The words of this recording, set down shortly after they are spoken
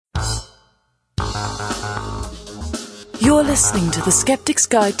You're listening to The Skeptic's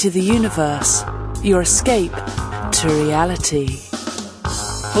Guide to the Universe, your escape to reality.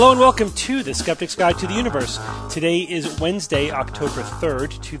 Hello and welcome to The Skeptic's Guide to the Universe. Today is Wednesday, October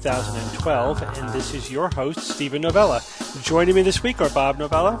 3rd, 2012, and this is your host, Stephen Novella. Joining me this week are Bob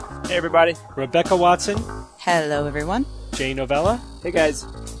Novella. Hey, everybody. Rebecca Watson. Hello, everyone. Jay Novella. Hey, guys.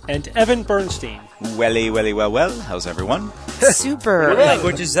 And Evan Bernstein. Well. How's everyone? Super. What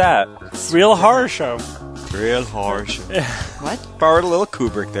language is that? Real horror show. Real horror show. What? Borrowed a little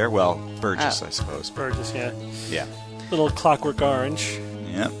Kubrick there. Well, Burgess, I suppose. Burgess, yeah. Yeah. Little Clockwork Orange.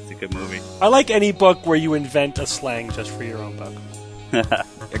 Yeah. It's a good movie. I like any book where you invent a slang just for your own book.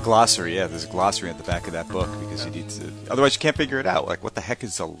 A glossary, yeah. There's a glossary at the back of that book because you need to. Otherwise, you can't figure it out. Like, what the heck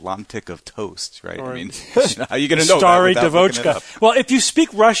is a lomtic of toast, right? Or I mean, how are you going to know Starry that without looking it up? Devochka. Well, if you speak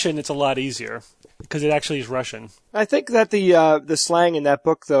Russian, it's a lot easier because it actually is Russian. I think that the slang in that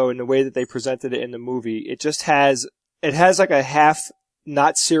book, though, and the way that they presented it in the movie, it has like a half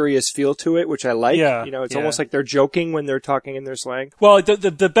not serious feel to it, which I like. Yeah, it's almost like they're joking when they're talking in their slang. Well,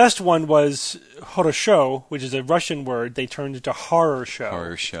 the best one was horosho, which is a Russian word. They turned into horror show.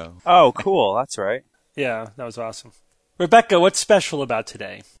 Horror show. Oh, cool. That's right. Yeah, that was awesome. Rebecca, what's special about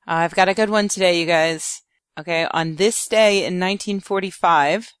today? I've got a good one today, you guys. Okay, on this day in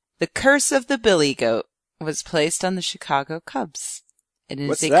 1945, the curse of the Billy Goat was placed on the Chicago Cubs. It is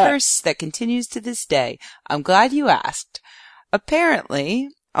What's a that? curse that continues to this day. I'm glad you asked. Apparently,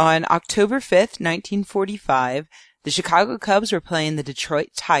 on October 5th, 1945, the Chicago Cubs were playing the Detroit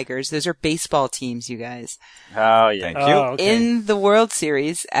Tigers. Those are baseball teams, you guys. Oh, yeah. Thank you. Oh, okay. In the World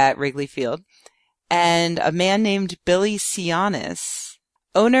Series at Wrigley Field. And a man named Billy Sionis,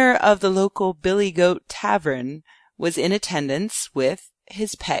 owner of the local Billy Goat Tavern, was in attendance with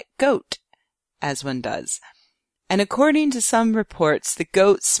his pet goat, as one does. And according to some reports, the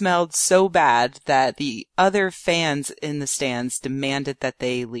goat smelled so bad that the other fans in the stands demanded that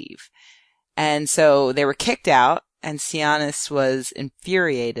they leave. And so they were kicked out, and Sionis was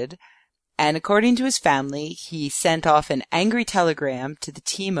infuriated. And according to his family, he sent off an angry telegram to the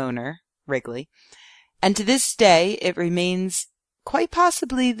team owner, Wrigley. And to this day, it remains quite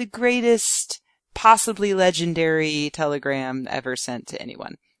possibly the greatest, possibly legendary telegram ever sent to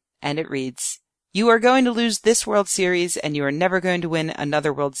anyone. And it reads, "You are going to lose this World Series, and you are never going to win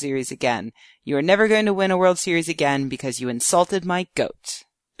another World Series again. You are never going to win a World Series again because you insulted my goat."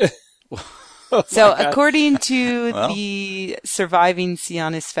 So, according to the surviving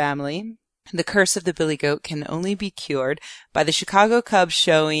Sionis family, the curse of the Billy Goat can only be cured by the Chicago Cubs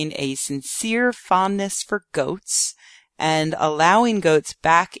showing a sincere fondness for goats and allowing goats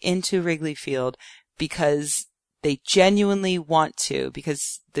back into Wrigley Field because they genuinely want to,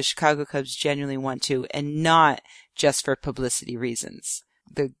 because the Chicago Cubs genuinely want to, and not just for publicity reasons.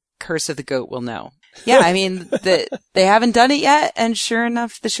 The curse of the goat will know. Yeah, I mean, they haven't done it yet, and sure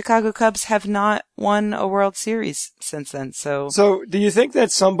enough, the Chicago Cubs have not won a World Series since then, so do you think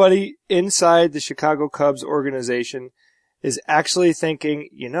that somebody inside the Chicago Cubs organization is actually thinking,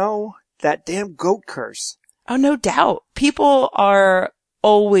 that damn goat curse? Oh, no doubt. People are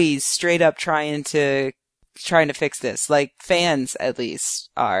always straight up trying to fix this. Like, fans, at least,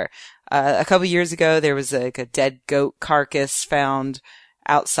 are. A couple years ago, there was like a dead goat carcass found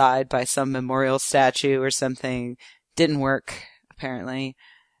outside by some memorial statue or something. Didn't work, apparently.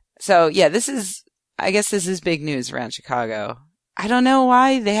 So, yeah, I guess this is big news around Chicago. I don't know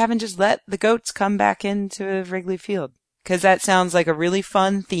why they haven't just let the goats come back into Wrigley Field. Because that sounds like a really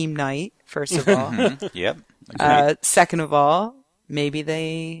fun theme night, first of all. Yep. Second of all, maybe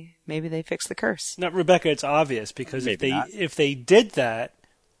they fix the curse. Now, Rebecca, it's obvious because if they did that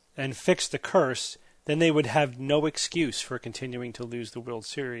and fixed the curse, then they would have no excuse for continuing to lose the World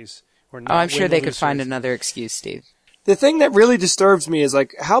Series. Or not I'm sure they win the could find series. another excuse, Steve. The thing that really disturbs me is,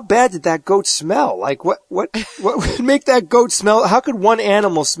 like, how bad did that goat smell? Like, what would make that goat smell? How could one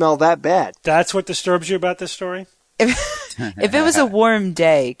animal smell that bad? That's what disturbs you about this story? If it was a warm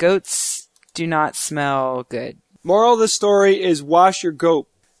day, goats do not smell good. Moral of the story is wash your goat.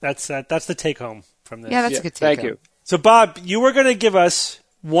 That's the take home from this. Yeah, that's a good take. Thank you. So, Bob, you were going to give us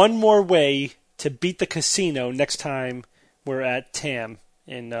one more way to beat the casino next time we're at TAM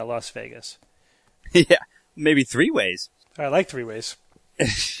in Las Vegas. Yeah, maybe 3 ways. I like 3 ways.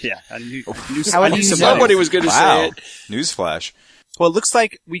 Yeah, I knew Somebody was going to say it. Newsflash. Well, it looks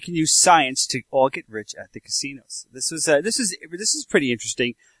like we can use science to all get rich at the casinos. This is pretty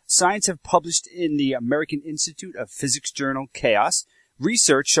interesting. Science have published in the American Institute of Physics journal Chaos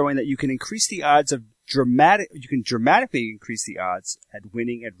research showing that you can dramatically increase the odds at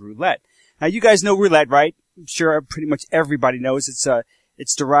winning at roulette. Now, you guys know roulette, right? I'm sure pretty much everybody knows it's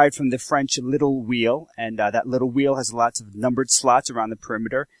It's derived from the French little wheel, and that little wheel has lots of numbered slots around the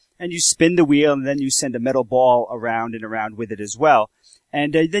perimeter. And you spin the wheel, and then you send a metal ball around and around with it as well.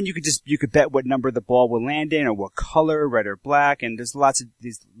 And then you could bet what number the ball will land in, or what color, red or black. And there's lots of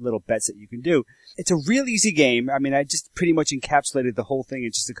these little bets that you can do. It's a real easy game. I mean, I just pretty much encapsulated the whole thing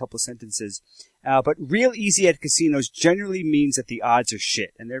in just a couple of sentences. But real easy at casinos generally means that the odds are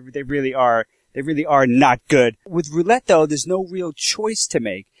shit, and they really are not good. With roulette, though, there's no real choice to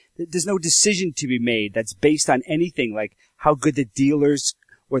make. There's no decision to be made that's based on anything like how good the dealers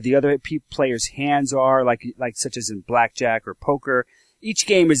or the other players' hands are, like such as in blackjack or poker. Each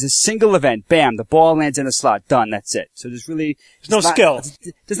game is a single event. Bam, the ball lands in a slot. Done. That's it. So there's no skill.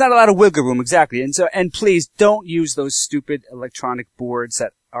 There's not a lot of wiggle room, exactly. And please don't use those stupid electronic boards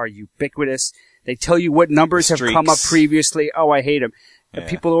that are ubiquitous. They tell you what numbers have come up previously. Oh, I hate them. Yeah.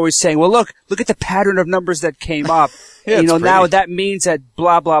 People are always saying, well, look at the pattern of numbers that came up. Yeah, now that means that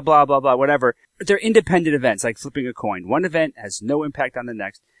blah, blah, blah, blah, blah, whatever. They're independent events, like flipping a coin. One event has no impact on the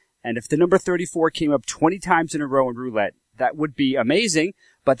next. And if the number 34 came up 20 times in a row in roulette, that would be amazing,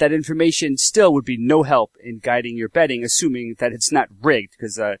 but that information still would be no help in guiding your betting, assuming that it's not rigged,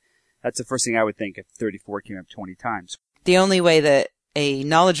 because that's the first thing I would think if 34 came up 20 times. The only way that a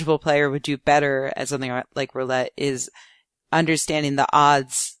knowledgeable player would do better at something like roulette is understanding the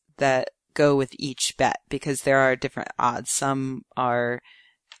odds that go with each bet, because there are different odds. Some are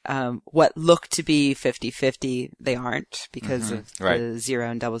what look to be 50-50, they aren't because of the 0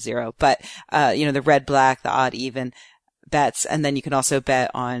 and 00. But, the red, black, the odd, even bets. And then you can also bet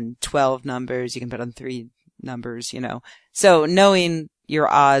on 12 numbers. You can bet on 3 numbers, So knowing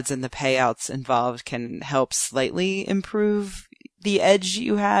your odds and the payouts involved can help slightly improve the edge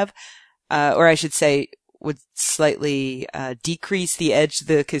you have. Or I should say, would slightly decrease the edge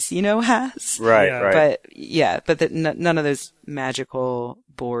the casino has. Right. But none of those magical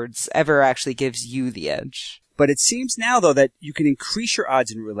boards ever actually gives you the edge. But it seems now, though, that you can increase your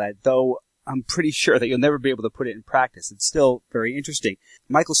odds in roulette, though I'm pretty sure that you'll never be able to put it in practice. It's still very interesting.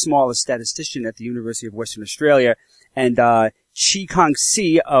 Michael Small, a statistician at the University of Western Australia, and Chi Kong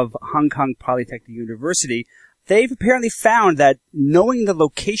Si of Hong Kong Polytechnic University, they've apparently found that knowing the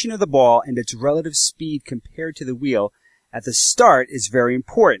location of the ball and its relative speed compared to the wheel at the start is very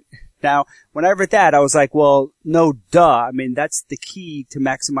important. Now, when I read that, I was like, well, no duh. I mean, that's the key to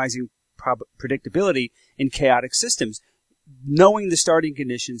maximizing predictability in chaotic systems. Knowing the starting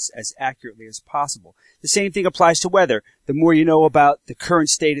conditions as accurately as possible. The same thing applies to weather. The more you know about the current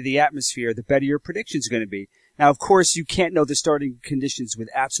state of the atmosphere, the better your predictions are going to be. Now, of course, you can't know the starting conditions with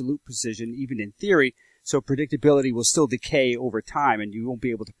absolute precision, even in theory, so predictability will still decay over time, and you won't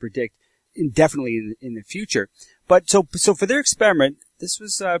be able to predict indefinitely in the future. But so for their experiment, this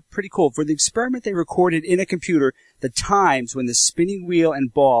was pretty cool. For the experiment, they recorded in a computer the times when the spinning wheel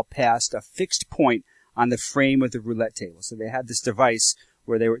and ball passed a fixed point on the frame of the roulette table. So they had this device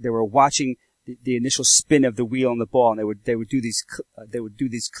where they were watching the initial spin of the wheel and the ball, and they would do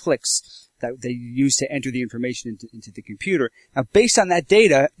these clicks that they used to enter the information into the computer. Now, based on that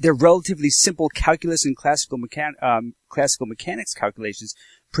data, their relatively simple calculus and classical mechanics calculations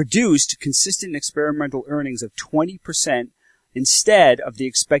produced consistent experimental earnings of 20% instead of the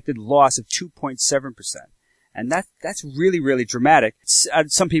expected loss of 2.7%. And that's really, really dramatic.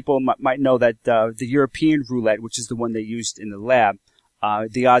 Some people might know that the European roulette, which is the one they used in the lab,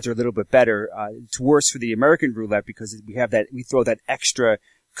 the odds are a little bit better. It's worse for the American roulette because we throw that extra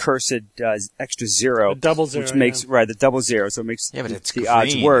cursed extra zero, the double zero, which makes the double zero, so it makes but it's the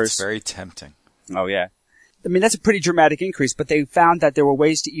odds worse. It's very tempting. Oh yeah, I mean that's a pretty dramatic increase. But they found that there were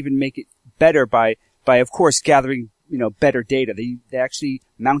ways to even make it better by of course gathering better data. They actually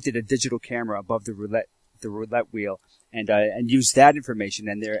mounted a digital camera above the roulette wheel and used that information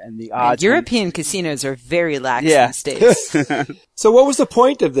and the odds. European casinos are very lax these days. So what was the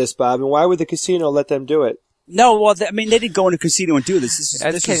point of this, Bob, and why would the casino let them do it? No, well, they didn't go in a casino and do this.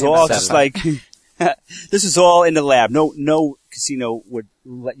 This is all just like this is all in the lab. No casino would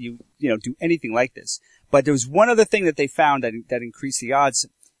let you do anything like this. But there was one other thing that they found that increased the odds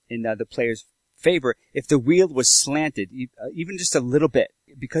in the players' favor if the wheel was slanted, even just a little bit,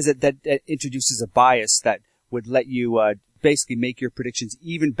 because that introduces a bias that would let you basically make your predictions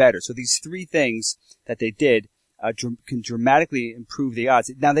even better. So these 3 things that they did can dramatically improve the odds.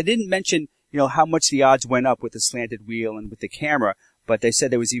 Now they didn't mention how much the odds went up with the slanted wheel and with the camera, but they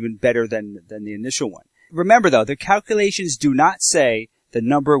said it was even better than the initial one. Remember though, the calculations do not say the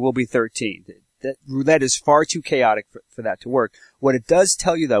number will be 13. That roulette is far too chaotic for that to work. What it does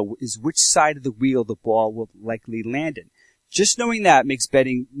tell you though is which side of the wheel the ball will likely land in. Just knowing that makes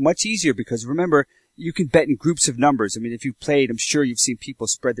betting much easier because remember, you can bet in groups of numbers. I mean, if you've played, I'm sure you've seen people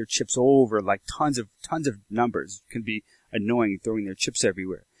spread their chips over like tons of numbers. It can be annoying throwing their chips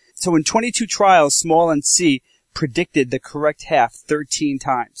everywhere. So in 22 trials, Small and C predicted the correct half 13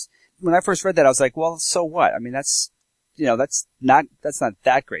 times. When I first read that, I was like, well, so what? I mean, that's not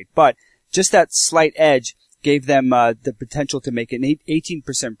that great. But just that slight edge gave them the potential to make an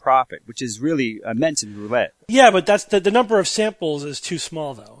 18% profit, which is really immense in roulette. Yeah, but that's the number of samples is too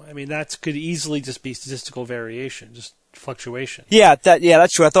small, though. I mean, that could easily just be statistical variation, just fluctuation. Yeah,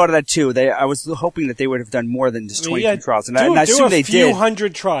 that's true. I thought of that too. I was hoping that they would have done more than just 22 trials, and I assume they did. Do a few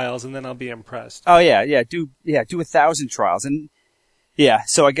hundred trials, and then I'll be impressed. Oh yeah, do 1,000 trials, and yeah.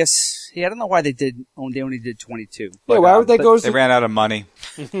 So I guess I don't know why they only did 22. Yeah, why would they go? They ran out of money.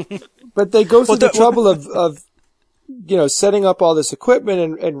 But they go through the trouble of setting up all this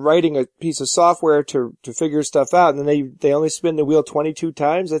equipment and writing a piece of software to figure stuff out, and then they only spin the wheel 22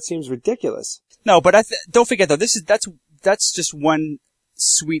 times. That seems ridiculous. No, but don't forget though, that's just one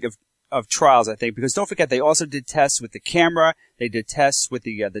suite of trials, I think, because don't forget they also did tests with the camera, they did tests with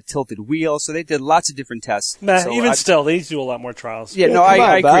the tilted wheel, so they did lots of different tests. Still, they need to do a lot more trials. Yeah, no,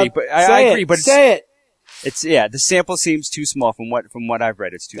 I agree, but I agree, but say it. It's the sample seems too small from what I've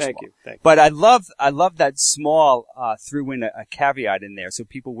read. It's too small. Thank you. But I love that Small threw in a caveat in there so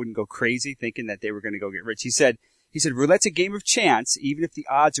people wouldn't go crazy thinking that they were going to go get rich. He said roulette's a game of chance. Even if the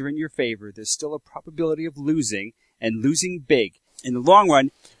odds are in your favor, there's still a probability of losing, and losing big. In the long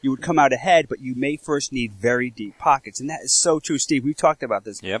run, you would come out ahead, but you may first need very deep pockets. And that is so true, Steve. We've talked about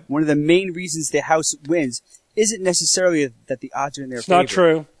this. Yep. One of the main reasons the house wins isn't necessarily that the odds are in their favor. It's not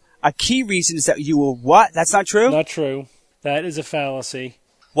true. A key reason is that you will what? That's not true? Not true. That is a fallacy.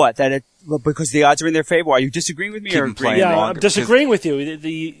 What? Because the odds are in their favor? Are you disagreeing with me? Keep them playing yeah, longer. I'm disagreeing with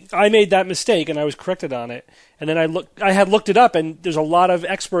you. I made that mistake, and I was corrected on it. And then I had looked it up, and there's a lot of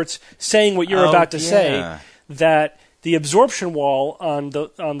experts saying what you're about to say, that the absorption wall on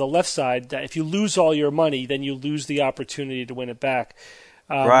the left side, that if you lose all your money, then you lose the opportunity to win it back.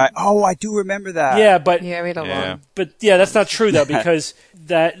 Right. Oh, I do remember that. Yeah, but read along. But yeah, that's not true though, because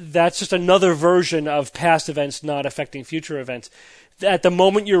that's just another version of past events not affecting future events. At the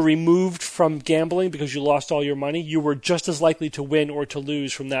moment you're removed from gambling because you lost all your money, you were just as likely to win or to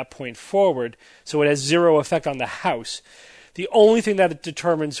lose from that point forward. So it has zero effect on the house. The only thing that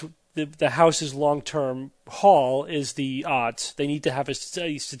determines the house's long-term haul is the odds. They need to have a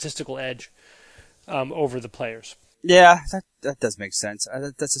statistical edge over the players. Yeah, that does make sense.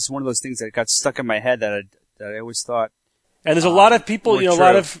 That's just one of those things that got stuck in my head that I always thought. And there's a lot of people, a true.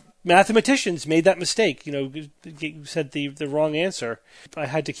 lot of mathematicians made that mistake. Said the wrong answer. I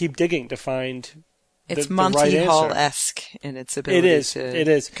had to keep digging to find it's the Monty right answer. Hall-esque in its ability. It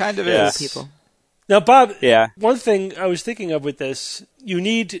is. Kind of Yeah. is. People. Now, Bob. Yeah. One thing I was thinking of with this, you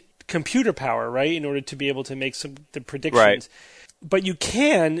need computer power, right, in order to be able to make the predictions. Right. But you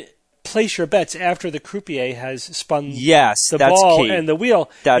can place your bets after the croupier has spun Yes, the that's ball key. and the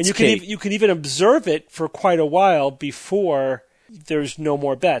wheel. That's and key. you can even observe it for quite a while before there's no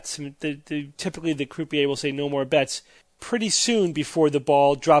more bets. I mean, typically the croupier will say no more bets pretty soon before the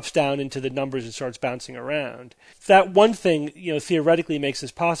ball drops down into the numbers and starts bouncing around. That one thing, theoretically makes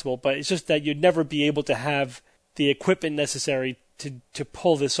this possible, but it's just that you'd never be able to have the equipment necessary to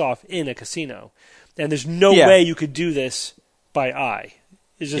pull this off in a casino. And there's no way you could do this by eye.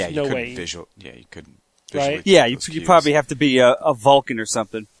 There's just no way. You couldn't. Right? Yeah, you probably have to be a Vulcan or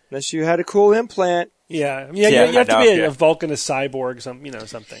something. Unless you had a cool implant. Yeah, you have to be a Vulcan, a cyborg,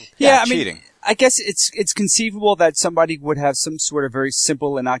 something. Yeah, I mean, cheating. I guess it's conceivable that somebody would have some sort of very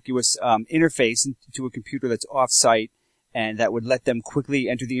simple, innocuous interface into a computer that's off-site, and that would let them quickly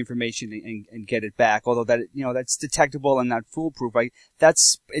enter the information and get it back. Although that's detectable and not foolproof.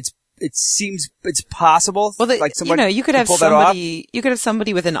 It seems it's possible. Well, like somebody you could have pull that off. you could have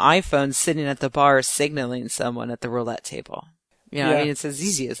somebody with an iPhone sitting at the bar signaling someone at the roulette table. I mean, it's as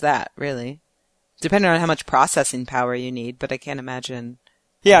easy as that, really. Depending on how much processing power you need, but I can't imagine.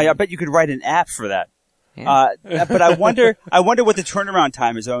 Yeah, I bet you could write an app for that. Yeah. But I wonder what the turnaround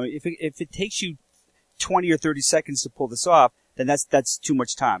time is. If it takes you 20 or 30 seconds to pull this off, then that's too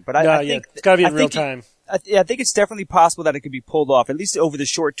much time. But I think it's got to be in real time. I think it's definitely possible that it could be pulled off, at least over the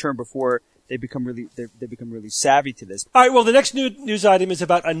short term before they become really savvy to this. All right. Well, the next news item is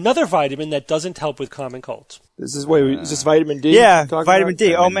about another vitamin that doesn't help with common colds. Is this vitamin D? Yeah, vitamin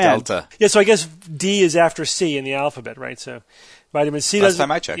D. Oh man. Delta. Yeah. So I guess D is after C in the alphabet, right? So vitamin C Last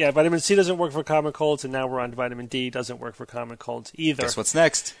time I checked. Yeah, vitamin C doesn't work for common colds, and now we're on vitamin D. Doesn't work for common colds either. Guess what's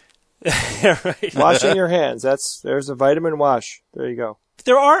next? Yeah, right. Washing your hands. There's a vitamin wash. There you go.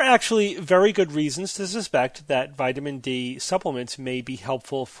 There are actually very good reasons to suspect that vitamin D supplements may be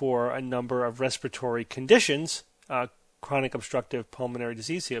helpful for a number of respiratory conditions, chronic obstructive pulmonary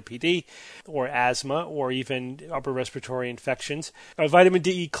disease, COPD, or asthma, or even upper respiratory infections. Vitamin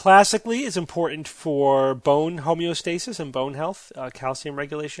D classically is important for bone homeostasis and bone health, calcium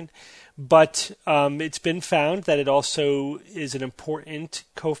regulation, but it's been found that it also is an important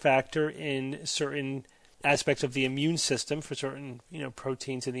cofactor in certain aspects of the immune system for certain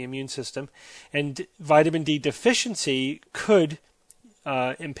proteins in the immune system, and vitamin D deficiency could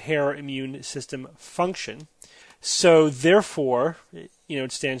impair immune system function. So therefore,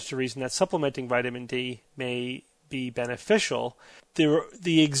 it stands to reason that supplementing vitamin D may be beneficial.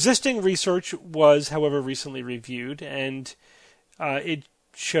 The existing research was, however, recently reviewed, and it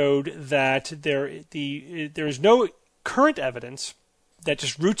showed that there is no current evidence that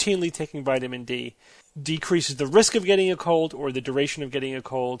just routinely taking vitamin D decreases the risk of getting a cold or the duration of getting a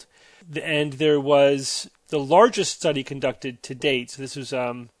cold. And there was the largest study conducted to date. So this was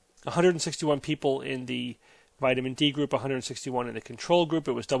 161 people in the vitamin D group, 161 in the control group.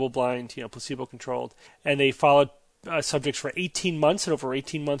 It was double-blind, placebo-controlled. And they followed subjects for 18 months, and over an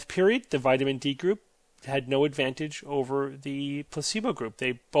 18-month period, the vitamin D group had no advantage over the placebo group.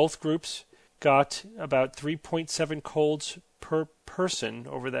 Both groups got about 3.7 colds per person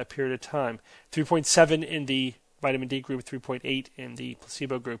over that period of time. 3.7 in the vitamin D group, 3.8 in the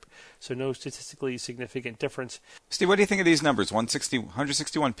placebo group. So no statistically significant difference. Steve, what do you think of these numbers?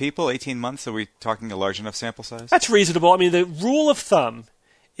 161 people, 18 months? Are we talking a large enough sample size? That's reasonable. I mean, the rule of thumb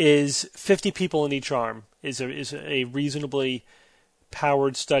is 50 people in each arm is a reasonably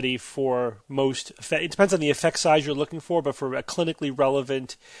powered study for most effect. It depends on the effect size you're looking for, but for a clinically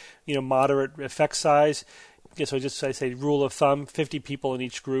relevant, moderate effect size, I say rule of thumb, 50 people in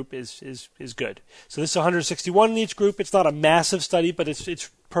each group is good. So this is 161 in each group. It's not a massive study, but it's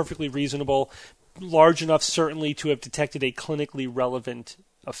perfectly reasonable, large enough certainly to have detected a clinically relevant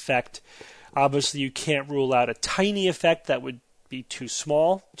effect. Obviously, you can't rule out a tiny effect. That would be too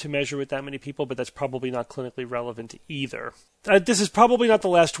small to measure with that many people, but that's probably not clinically relevant either. This is probably not the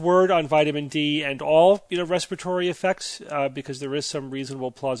last word on vitamin D and all respiratory effects because there is some reasonable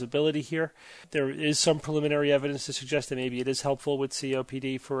plausibility here. There is some preliminary evidence to suggest that maybe it is helpful with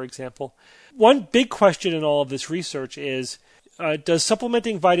COPD, for example. One big question in all of this research is, does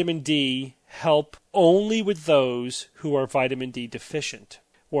supplementing vitamin D help only with those who are vitamin D deficient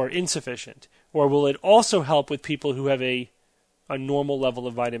or insufficient? Or will it also help with people who have a normal level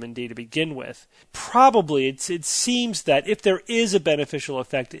of vitamin D to begin with? Probably, it seems that if there is a beneficial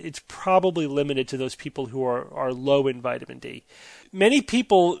effect, it's probably limited to those people who are low in vitamin D. Many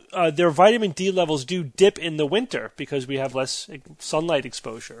people, their vitamin D levels do dip in the winter because we have less sunlight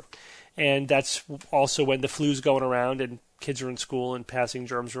exposure. And that's also when the flu's going around and kids are in school and passing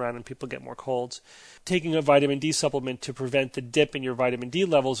germs around and people get more colds. Taking a vitamin D supplement to prevent the dip in your vitamin D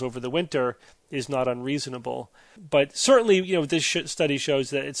levels over the winter is not unreasonable. But certainly, this study shows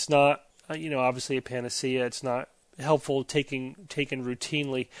that it's not, obviously a panacea. It's not helpful taken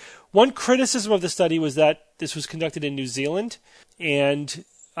routinely. One criticism of the study was that this was conducted in New Zealand, and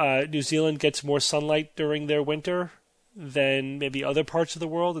New Zealand gets more sunlight during their winter than maybe other parts of the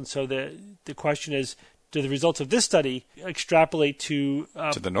world. And so the question is, do the results of this study extrapolate to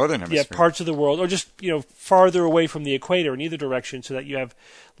the northern hemisphere, parts of the world, or just farther away from the equator in either direction, so that you have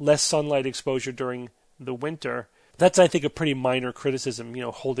less sunlight exposure during the winter? That's, I think, a pretty minor criticism.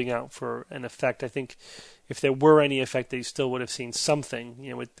 Holding out for an effect. I think if there were any effect, they still would have seen something.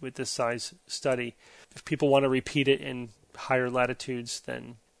 With this size study, if people want to repeat it in higher latitudes,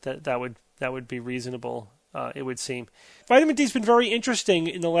 then that would be reasonable. It would seem. Vitamin D has been very interesting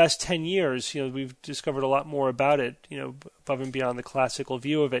in the last 10 years. We've discovered a lot more about it, above and beyond the classical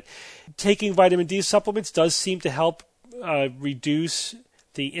view of it. Taking vitamin D supplements does seem to help reduce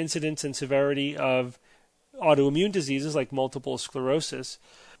the incidence and severity of autoimmune diseases like multiple sclerosis.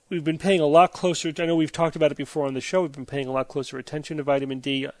 We've been paying a lot closer, I know we've talked about it before on the show, we've been paying a lot closer attention to vitamin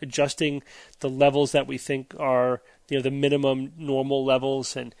D, adjusting the levels that we think are the minimum normal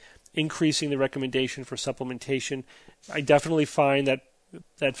levels and increasing the recommendation for supplementation. I definitely find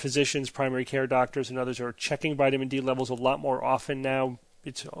that physicians, primary care doctors, and others are checking vitamin D levels a lot more often now.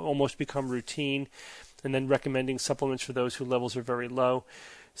 It's almost become routine, and then recommending supplements for those whose levels are very low.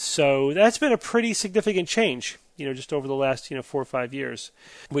 So that's been a pretty significant change, just over the last 4 or 5 years,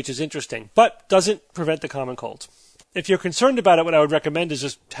 which is interesting, but doesn't prevent the common cold. If you're concerned about it, what I would recommend is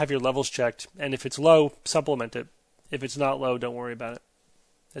just have your levels checked, and if it's low, supplement it. If it's not low, don't worry about it.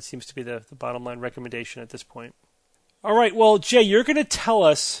 That seems to be the bottom line recommendation at this point. All right, well, Jay, you're going to tell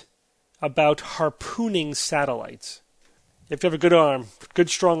us about harpooning satellites. have to have a good arm, good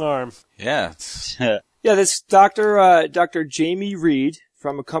strong arm. Yeah. Yeah, this Dr. Jamie Reed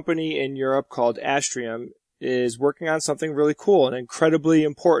from a company in Europe called Astrium is working on something really cool and incredibly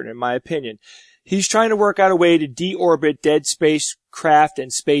important, in my opinion. He's trying to work out a way to deorbit dead spacecraft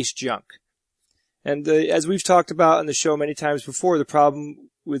and space junk. And as we've talked about on the show many times before, the problem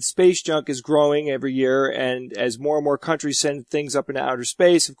with space junk is growing every year, and as more and more countries send things up into outer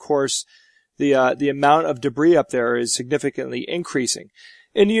space, of course, the amount of debris up there is significantly increasing.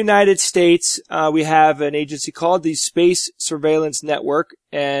 In the United States, we have an agency called the Space Surveillance Network,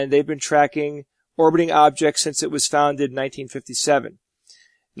 and they've been tracking orbiting objects since it was founded in 1957.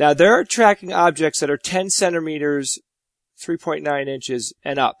 Now, they're tracking objects that are 10 centimeters, 3.9 inches,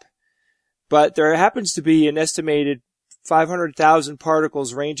 and up. But there happens to be an estimated 500,000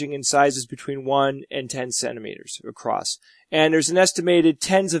 particles ranging in sizes between 1 and 10 centimeters across. And there's an estimated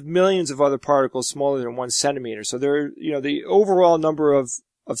tens of millions of other particles smaller than 1 centimeter. So the overall number of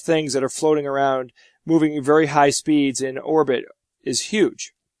things that are floating around, moving at very high speeds in orbit is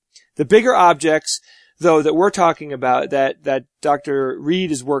huge. The bigger objects, though, that we're talking about, that Dr.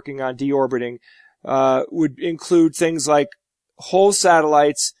 Reed is working on deorbiting, would include things like whole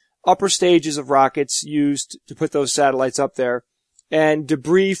satellites, upper stages of rockets used to put those satellites up there, and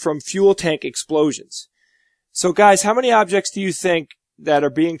debris from fuel tank explosions. So guys, how many objects do you think that are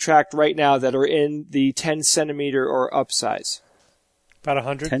being tracked right now that are in the 10 centimeter or up size? About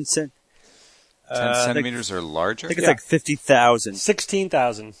 100. 10 centimeters or larger? I think it's like 50,000.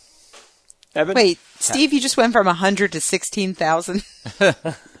 16,000. Evan? Wait, Steve, you just went from 100 to 16,000?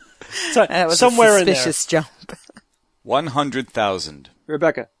 So, That was somewhere a in there. suspicious jump. 100,000.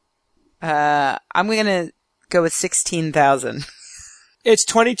 Rebecca? I'm going to go with 16,000. It's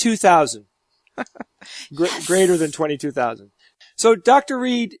 22,000. Greater than 22,000. So Dr.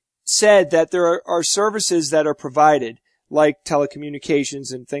 Reed said that there are services that are provided, like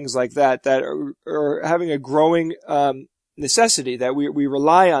telecommunications and things like that are having a growing necessity, that we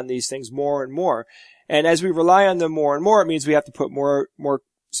rely on these things more and more. And as we rely on them more and more, it means we have to put more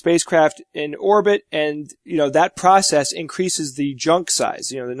spacecraft in orbit, and that process increases the junk size,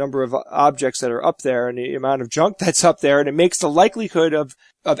 the number of objects that are up there and the amount of junk that's up there, and it makes the likelihood of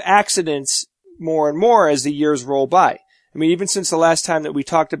accidents more and more as the years roll by. I mean, even since the last time that we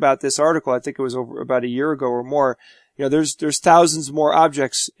talked about this article, I think it was over about a year ago or more, there's thousands more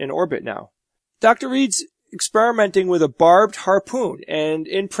objects in orbit now. Dr. Reed's experimenting with a barbed harpoon, and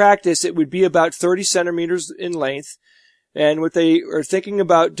in practice it would be about 30 centimeters in length. And what they are thinking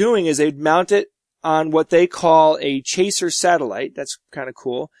about doing is they'd mount it on what they call a chaser satellite. That's kind of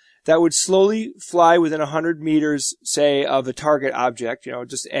cool. That would slowly fly within 100 meters, say, of a target object,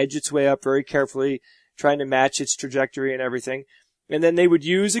 just edge its way up very carefully, trying to match its trajectory and everything. And then they would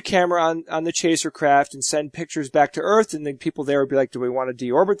use a camera on the chaser craft and send pictures back to Earth, and then people there would be like, do we want to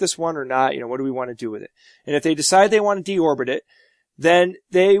deorbit this one or not? What do we want to do with it? And if they decide they want to deorbit it, then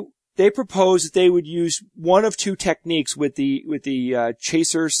they propose that they would use one of two techniques with the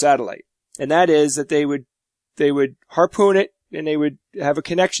chaser satellite. And that is that they would harpoon it, and they would have a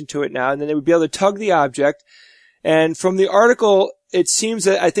connection to it now, and then they would be able to tug the object. And from the article, it seems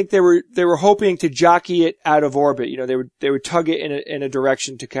that I think they were hoping to jockey it out of orbit. They would tug it in a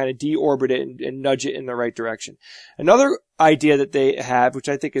direction to kind of deorbit it and nudge it in the right direction. Another idea that they have, which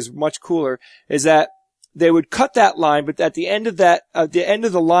I think is much cooler, is that they would cut that line, but at the end of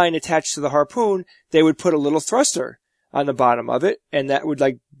the line attached to the harpoon, they would put a little thruster on the bottom of it, and that would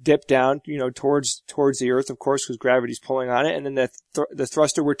dip down, towards the Earth, of course, because gravity's pulling on it, and then the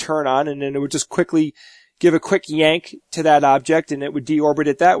thruster would turn on, and then it would just quickly give a quick yank to that object, and it would deorbit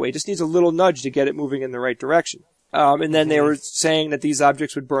it that way. It just needs a little nudge to get it moving in the right direction. And then they were saying that these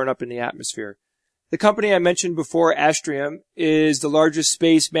objects would burn up in the atmosphere. The company I mentioned before, Astrium, is the largest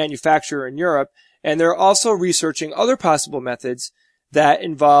space manufacturer in Europe, and they're also researching other possible methods that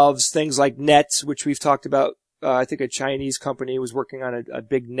involves things like nets, which we've talked about. I think a Chinese company was working on a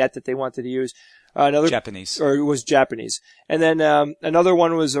big net that they wanted to use. Japanese. Or it was Japanese. And then another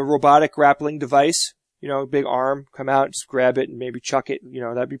one was a robotic grappling device. A big arm, come out, just grab it and maybe chuck it.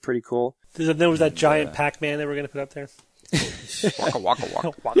 That'd be pretty cool. There was that giant Pac-Man they were going to put up there. Waka,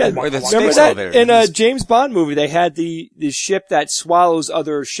 waka, waka. Yeah, Or the remember space that elevator. in a James Bond movie? They had the ship that swallows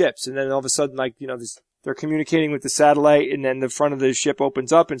other ships, and then all of a sudden, they're communicating with the satellite, and then the front of the ship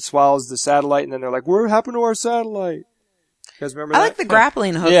opens up and swallows the satellite, and then they're like, "What happened to our satellite?" You guys remember that? I like the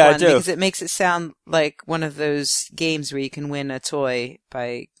grappling hook Yeah, I one do. because it makes it sound like one of those games where you can win a toy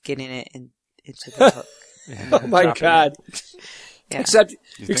by getting it into the hook. Oh my God! Yeah.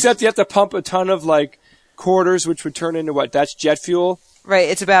 Except you have to pump a ton of quarters, which would turn into what? That's jet fuel. Right,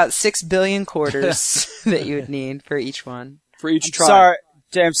 it's about 6 billion quarters that you would need for each one. for each try. Sorry,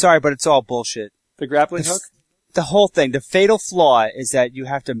 Jay, I'm sorry, but it's all bullshit. The grappling hook? The whole thing, the fatal flaw is that you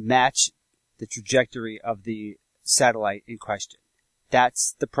have to match the trajectory of the satellite in question.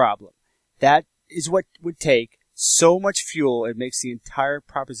 That's the problem. That is what would take so much fuel it makes the entire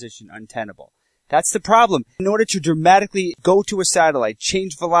proposition untenable. That's the problem. In order to dramatically go to a satellite,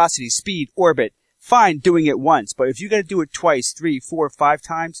 change velocity, speed, orbit, fine doing it once, but if you gotta do it twice, 3, 4, 5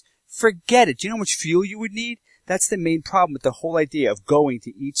 times, forget it. Do you know how much fuel you would need? That's the main problem with the whole idea of going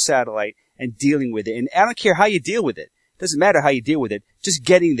to each satellite and dealing with it. And I don't care how you deal with it. It doesn't matter how you deal with it. Just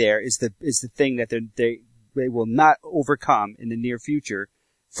getting there is the thing that they will not overcome in the near future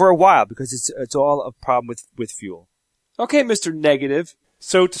for a while, because it's all a problem with fuel. Okay, Mr. Negative.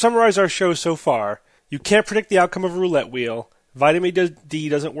 So to summarize our show so far, you can't predict the outcome of a roulette wheel. Vitamin D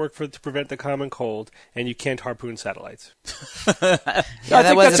doesn't work to prevent the common cold, and you can't harpoon satellites.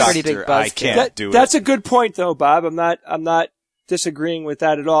 That was a pretty big Doctor, buzzkill. I can't do it. That's a good point, though, Bob. I'm not disagreeing with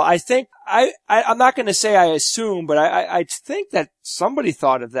that at all. I think I'm not going to say I assume, but I think that somebody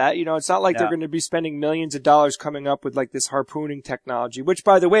thought of that. You know, it's not like they're going to be spending millions of dollars coming up with like this harpooning technology, which,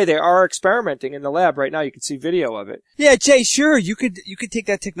 by the way, they are experimenting in the lab right now. You can see video of it. Yeah, Jay, sure, you could take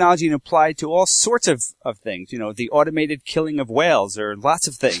that technology and apply it to all sorts of things. You know, the automated killing of whales or lots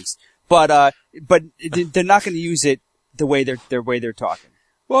of things. But they're not going to use it the way they're talking.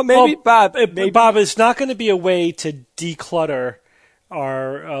 Well, maybe, Bob. Bob, it's not going to be a way to declutter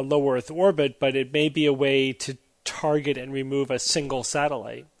our low Earth orbit, but it may be a way to target and remove a single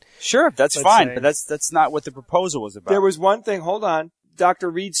satellite. Sure, that's fine, but that's not what the proposal was about. There was one thing. Hold on. Dr.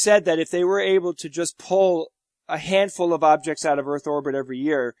 Reed said that if they were able to just pull a handful of objects out of Earth orbit every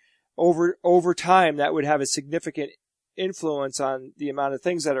year, over time, that would have a significant influence on the amount of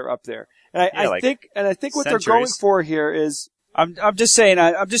things that are up there. And I think what they're going for here is. I'm just saying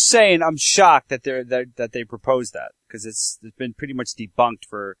I'm shocked that they proposed that, because it's been pretty much debunked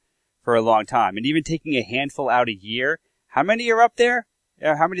for a long time. And even taking a handful out a year, how many are up there?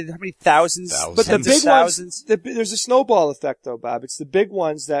 How many thousands? But the big ones, there's a snowball effect though, Bob. It's the big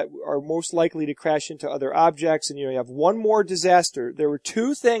ones that are most likely to crash into other objects, and you have one more disaster. There were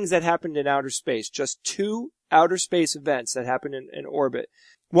 2 things that happened in outer space, just 2 outer space events that happened in orbit.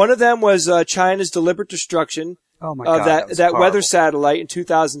 One of them was China's deliberate destruction of that weather satellite in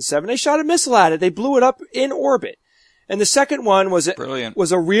 2007. They shot a missile at it. They blew it up in orbit. And the second one was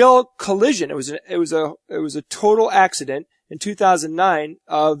a real collision. It was a total accident in 2009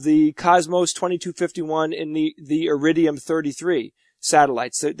 of the Cosmos 2251 in the Iridium 33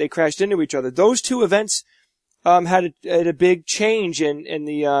 satellites. They crashed into each other. Those 2 events had a big change in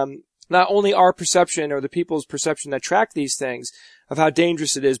the not only our perception or the people's perception that track these things of how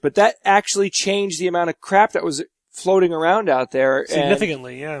dangerous it is, but that actually changed the amount of crap that was floating around out there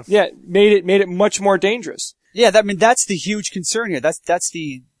significantly. Yeah, made it much more dangerous. Yeah, that's the huge concern here. That's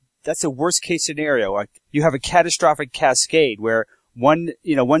the worst case scenario. Like, you have a catastrophic cascade where one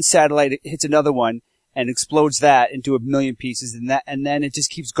satellite hits another one and explodes that into a million pieces, and then it just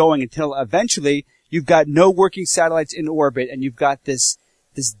keeps going until eventually you've got no working satellites in orbit, and you've got this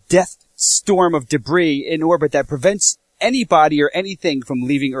death storm of debris in orbit that prevents anybody or anything from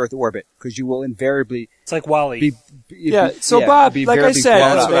leaving Earth orbit, because you will invariably. It's like WALL-E. Bob, like I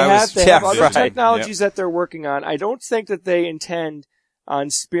said, they have other technologies that they're working on. I don't think that they intend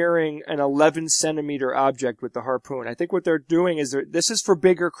on spearing an 11-centimeter object with the harpoon. I think what they're doing is this is for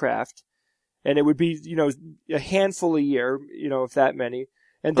bigger craft, and it would be, a handful a year, if that many.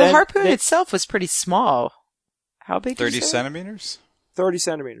 And the harpoon itself was pretty small. How big? 30 centimeters? 30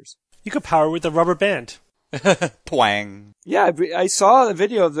 centimeters. You could power with a rubber band. Twang. Yeah, I saw a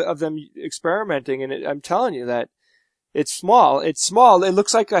video of them experimenting, and I'm telling you that it's small. It's small. It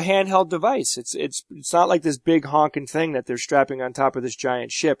looks like a handheld device. It's not like this big honking thing that they're strapping on top of this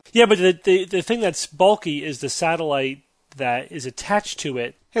giant ship. Yeah, but the thing that's bulky is the satellite that is attached to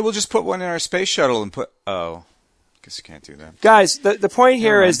it. Hey, we'll just put one in our space shuttle and guess you can't do that. Guys, the point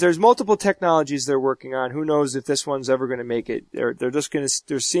here is there's multiple technologies they're working on. Who knows if this one's ever going to make it?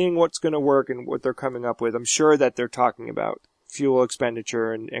 They're seeing what's going to work and what they're coming up with. I'm sure that they're talking about fuel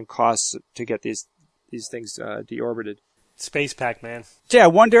expenditure and costs to get these things deorbited. Space pack, man. Jay, I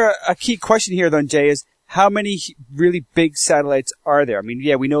wonder, a key question here then, Jay, is how many really big satellites are there? I mean,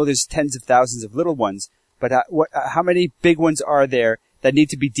 yeah, we know there's tens of thousands of little ones, but how many big ones are there that need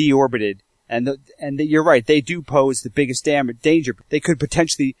to be deorbited? And you're right, they do pose the biggest danger. They could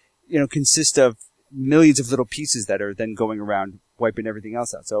potentially, consist of millions of little pieces that are then going around wiping everything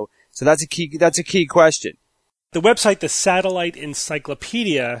else out. So that's a key question. The website, the Satellite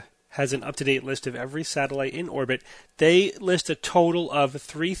Encyclopedia, has an up-to-date list of every satellite in orbit. They list a total of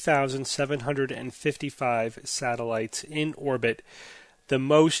 3,755 satellites in orbit, the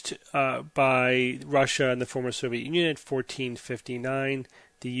most by Russia and the former Soviet Union at 1,459.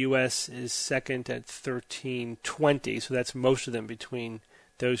 The U.S. is second at 1,320, so that's most of them between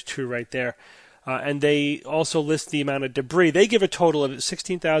those two right there. And they also list the amount of debris. They give a total of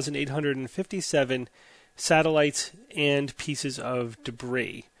 16,857 satellites and pieces of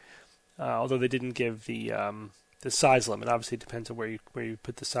debris. Although they didn't give the size limit. Obviously, it depends on where you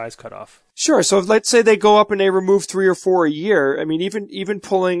put the size cutoff. Sure. So let's say they go up and they remove 3 or 4 a year. I mean, even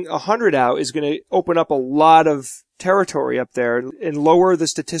pulling 100 out is going to open up a lot of territory up there and lower the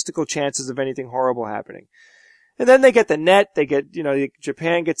statistical chances of anything horrible happening. And then they get the net. They get,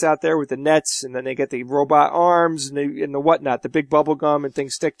 Japan gets out there with the nets, and then they get the robot arms and the whatnot, the big bubble gum, and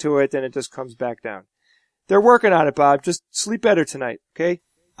things stick to it, and it just comes back down. They're working on it, Bob. Just sleep better tonight, okay?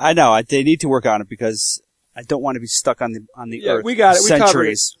 I know. They need to work on it because I don't want to be stuck on the Earth. We got it.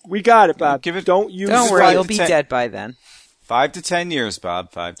 Centuries. We got it, Bob. Don't worry, you'll be dead by then. 5 to 10 years,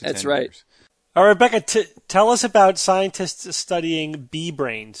 Bob. 5 to 10 years. That's right. All right, Rebecca, tell us about scientists studying bee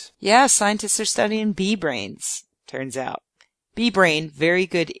brains. Yeah, scientists are studying bee brains, turns out. Bee brain, very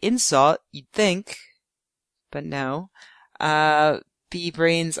good insult, you'd think, but no. Bee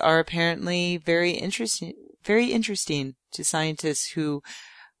brains are apparently very interesting to scientists who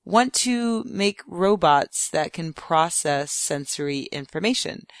want to make robots that can process sensory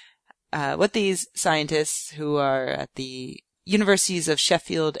information. What these scientists who are at the universities of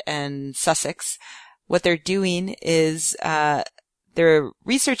Sheffield and Sussex, what they're doing is they're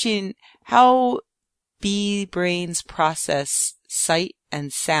researching how bee brains process sight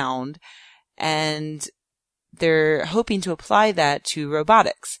and sound, and they're hoping to apply that to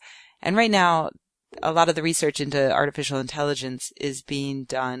robotics. And right now, a lot of the research into artificial intelligence is being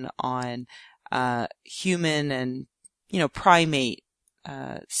done on human and, primate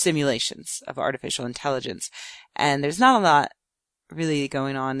simulations of artificial intelligence. And there's not a lot really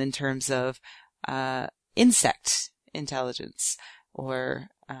going on in terms of insect intelligence or,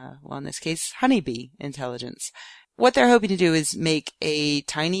 in this case, honeybee intelligence. What they're hoping to do is make a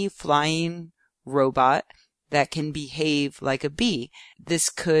tiny flying robot that can behave like a bee. This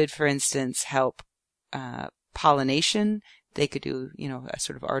could, for instance, help pollination. They could do, a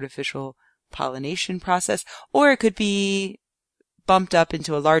sort of artificial pollination process, or it could be bumped up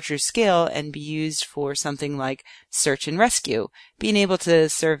into a larger scale and be used for something like search and rescue, being able to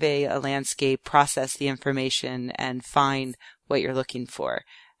survey a landscape, process the information, and find what you're looking for.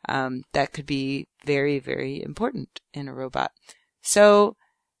 That could be very, very important in a robot. So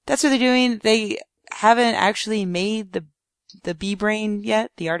that's what they're doing. They haven't actually made the bee brain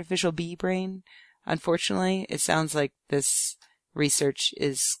yet, the artificial bee brain. Unfortunately, it sounds like this research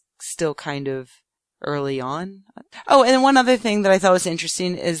is still kind of early on. Oh, and one other thing that I thought was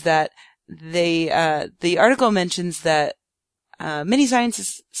interesting is that the article mentions that many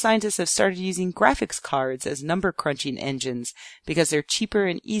scientists have started using graphics cards as number crunching engines because they're cheaper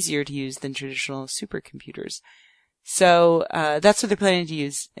and easier to use than traditional supercomputers. So that's what they're planning to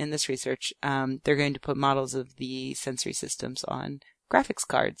use in this research. They're going to put models of the sensory systems on graphics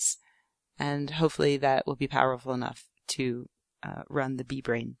cards, and hopefully that will be powerful enough to run the bee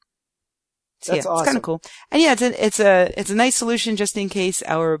brain. So That's awesome. It's kind of cool. And yeah, it's a nice solution just in case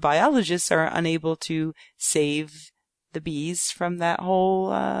our biologists are unable to save the bees from that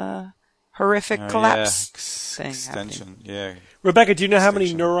whole horrific collapse thing extension. happening. Yeah. Rebecca, do you know how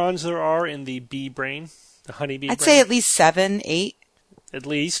many neurons there are in the bee brain, the honeybee brain? I'd say at least 7, 8. At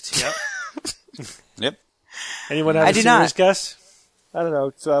least, yep. Yep. Anyone have I a do serious not. guess? I don't know.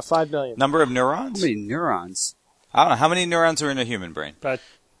 It's 5 million. Number of How neurons? many neurons? I don't know. How many neurons are in a human brain? About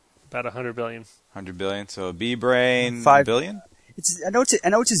 100 billion. 100 billion. So a bee brain, 5 billion? I know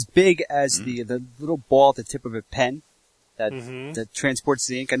it's as big as the little ball at the tip of a pen that transports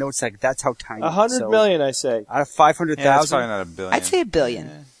the ink. I know it's like that's how tiny. 100 million, I say. Out of Yeah, that's 500,000. probably not a billion. I'd say 1 billion.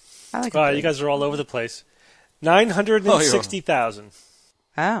 Yeah. I like Wow, 1 you billion. guys are all over the place. 960,000.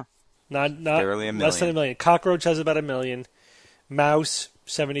 Oh. Not Barely a less than million. 1 million. Cockroach has about 1 million. Mouse,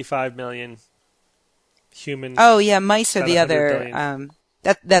 75 million. Human. Oh yeah, mice are About the 100 other. billion.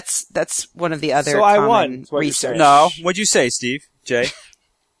 That's one of the other So I common won, is what you're research. saying. No, what'd you say, Steve? Jay?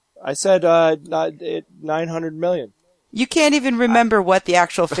 I said 900 million. You can't even remember what the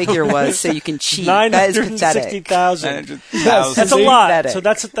actual figure was, so you can cheat. That is pathetic. 960,000. 900,000. That's a See? lot. Pathetic. So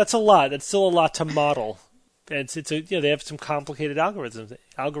that's a lot. That's still a lot to model. they have some complicated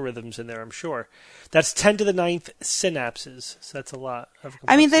algorithms in there, I'm sure. That's 10 to the 9th synapses. So that's a lot of complexity.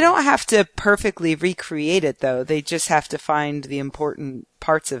 I mean, they don't have to perfectly recreate it, though. They just have to find the important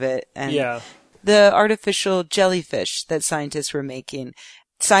parts of it. And the artificial jellyfish that scientists were making,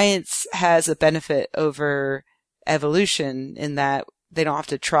 science has a benefit over evolution in that they don't have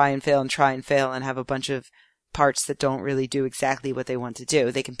to try and fail and have a bunch of parts that don't really do exactly what they want to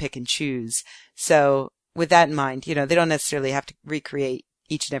do. They can pick and choose. So with that in mind, they don't necessarily have to recreate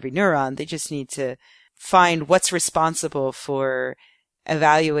each and every neuron. They just need to find what's responsible for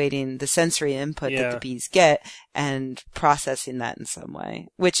evaluating the sensory input that the bees get and processing that in some way,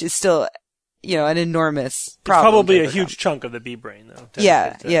 which is still, an enormous problem. It's probably a huge chunk of the bee brain, though.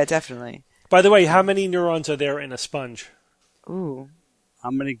 Yeah, definitely. By the way, how many neurons are there in a sponge? Ooh.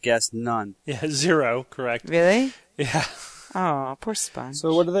 I'm going to guess none. Yeah, 0, correct. Really? Yeah. Oh, poor sponge.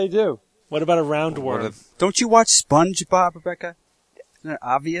 So what do they do? What about a roundworm? Don't you watch SpongeBob, Rebecca? Isn't that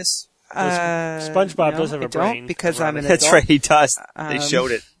obvious? SpongeBob does have a brain. Don't, because I'm an That's adult. right, he does. They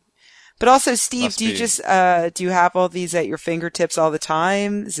showed it. But also, Steve, Must do you be. just do you have all these at your fingertips all the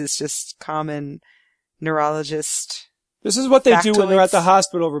time? Is this just common neurologist? This is what they do when they're at the Factoids.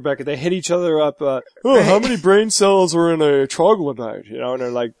 hospital, Rebecca. They hit each other up. How many brain cells are in a troglodyte? And they're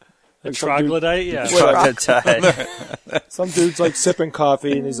like A some dude- troglodyte? Yeah. Whatever. Some dude's like sipping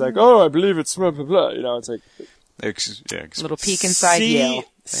coffee, and he's like, "Oh, I believe it's blah blah blah." It's like, Little peek inside Yale.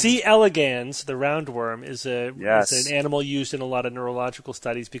 C. elegans, the roundworm, is Yes. an animal used in a lot of neurological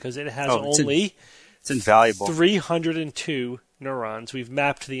studies because it has It's invaluable. 302 neurons. We've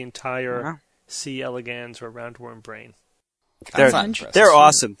mapped the entire Wow. C. elegans or roundworm brain. That's not impressive. They're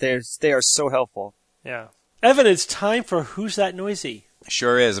awesome. They are so helpful. Yeah. Evan, it's time for Who's That Noisy?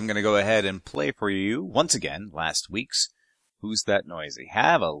 Sure is. I'm going to go ahead and play for you, once again, last week's Who's That Noisy?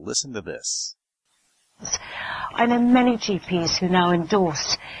 Have a listen to this. I know many GPs who now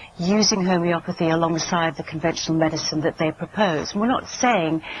endorse using homeopathy alongside the conventional medicine that they propose. And we're not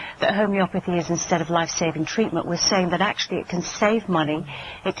saying that homeopathy is instead of life-saving treatment. We're saying that actually it can save money,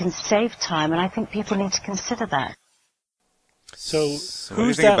 it can save time, and I think people need to consider that. So what do you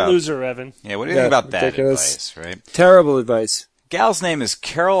who's think that about- loser, Evan? Yeah, what do you think about that ridiculous. advice, right? terrible advice. Gal's name is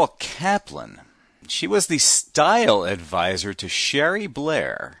Carol Kaplan. She was the style advisor to Sherry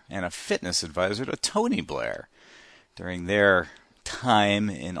Blair and a fitness advisor to Tony Blair during their time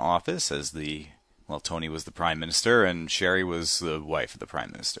in office as Tony was the Prime Minister and Sherry was the wife of the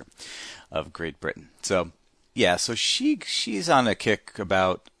Prime Minister of Great Britain. So, yeah, so she's on a kick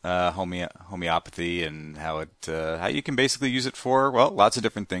about homeopathy and how you can basically use it for, lots of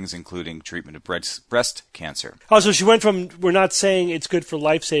different things, including treatment of breast cancer. Oh, so she went from, we're not saying it's good for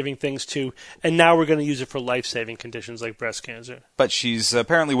life-saving things to, and now we're going to use it for life-saving conditions like breast cancer. But she's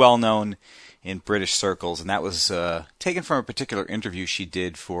apparently well known in British circles, and that was taken from a particular interview she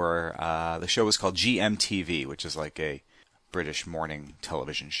did for the show was called GMTV, which is like a British morning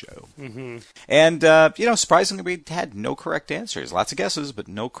television show. Mm-hmm. And, surprisingly, we had no correct answers. Lots of guesses, but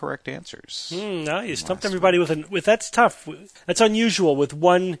no correct answers. No, you stumped everybody with that's tough. That's unusual with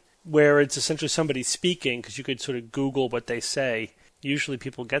one where it's essentially somebody speaking, because you could sort of Google what they say. Usually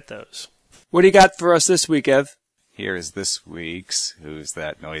people get those. What do you got for us this week, Ev? Here is this week's Who's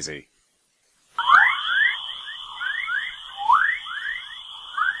That Noisy?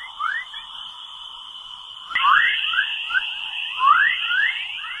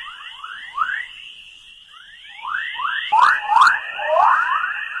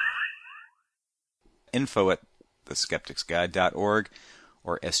 Info at theskepticsguide.org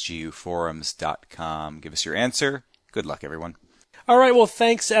or sguforums.com. Give us your answer. Good luck, everyone. All right, well,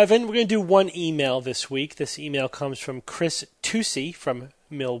 thanks, Evan. We're going to do one email this week. This email comes from Chris Tucci from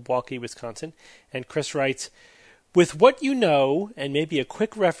Milwaukee, Wisconsin. And Chris writes, with what you know, and maybe a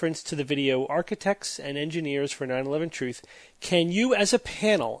quick reference to the video Architects and Engineers for 9/11 Truth, can you as a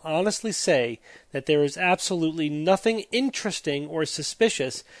panel honestly say that there is absolutely nothing interesting or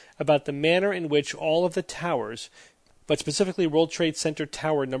suspicious about the manner in which all of the towers, but specifically World Trade Center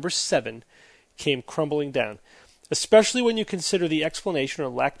Tower number 7, came crumbling down, especially when you consider the explanation or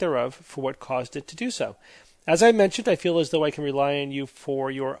lack thereof for what caused it to do so? As I mentioned, I feel as though I can rely on you for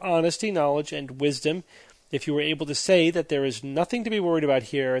your honesty, knowledge, and wisdom. If you were able to say that there is nothing to be worried about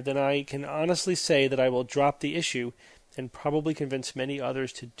here, then I can honestly say that I will drop the issue and probably convince many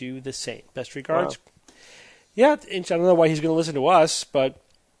others to do the same. Best regards. Wow. Yeah, I don't know why he's going to listen to us, but...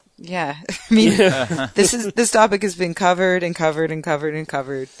 Yeah, I mean, this topic has been covered and covered and covered and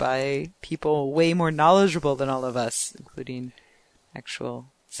covered by people way more knowledgeable than all of us, including actual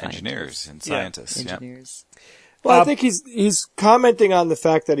engineers and scientists. Engineers. Well, I think he's commenting on the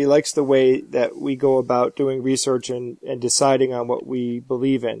fact that he likes the way that we go about doing research and deciding on what we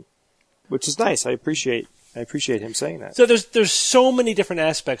believe in, which is nice. I appreciate him saying that. So there's so many different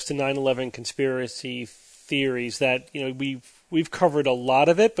aspects to 9/11 conspiracy theories that we've covered a lot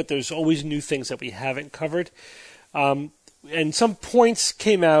of it, but there's always new things that we haven't covered. And some points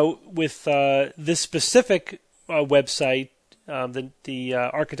came out with this specific website, the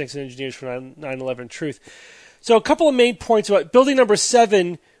Architects and Engineers for 9/11 Truth. So a couple of main points about building number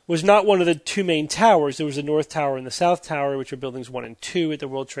 7 was not one of the two main towers. There was the North Tower and the South Tower, which are buildings 1 and 2 at the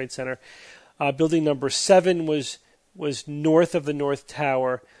World Trade Center. Building number 7 was north of the North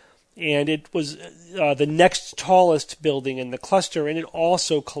Tower, and it was the next tallest building in the cluster, and it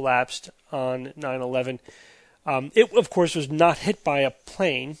also collapsed on 9/11. It, of course, was not hit by a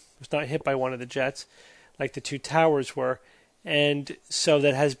plane. It was not hit by one of the jets like the two towers were. And so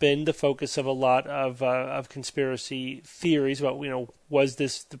that has been the focus of a lot of conspiracy theories about, was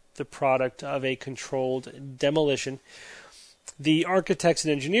this the product of a controlled demolition? The Architects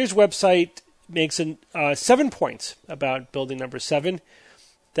and Engineers website makes 7 points about building number 7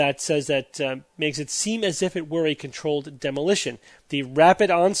 that says that makes it seem as if it were a controlled demolition. The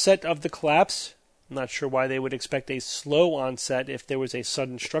rapid onset of the collapse, I'm not sure why they would expect a slow onset if there was a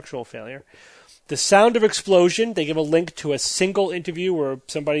sudden structural failure. The sound of explosion, they give a link to a single interview where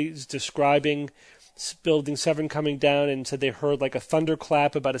somebody's describing Building 7 coming down and said they heard like a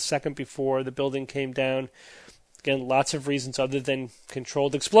thunderclap about a second before the building came down. Again, lots of reasons other than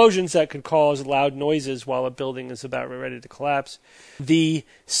controlled explosions that could cause loud noises while a building is about ready to collapse. The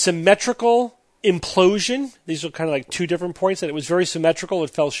symmetrical implosion, these are kind of like two different points, that it was very symmetrical.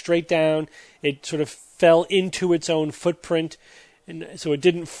 It fell straight down. It sort of fell into its own footprint. And so it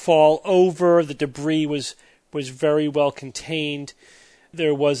didn't fall over. The debris was very well contained.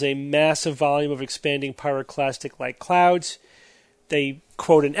 There was a massive volume of expanding pyroclastic-like clouds. They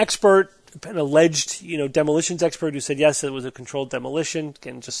quote an expert, an alleged demolitions expert, who said yes, it was a controlled demolition.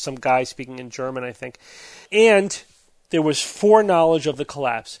 Again, just some guy speaking in German, I think. And there was foreknowledge of the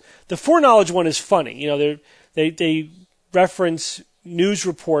collapse. The foreknowledge one is funny. They reference news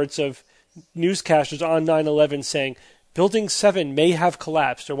reports of newscasters on 9/11 saying Building 7 may have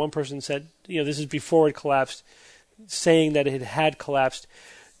collapsed, or one person said, this is before it collapsed, saying that it had collapsed.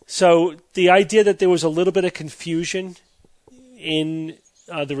 So the idea that there was a little bit of confusion in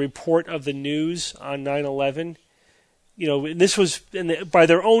the report of the news on 9/11, this was, by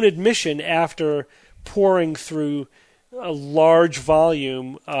their own admission, after pouring through a large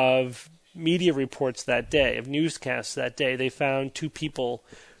volume of media reports that day, of newscasts that day, they found 2 people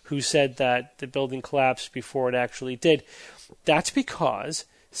who said that the building collapsed before it actually did. That's because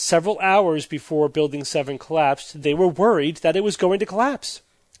several hours before Building 7 collapsed, they were worried that it was going to collapse.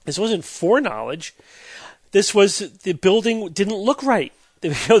 This wasn't foreknowledge. This was the building didn't look right.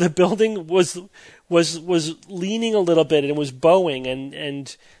 The building was leaning a little bit and was bowing,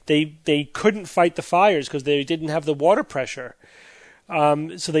 and they couldn't fight the fires because they didn't have the water pressure.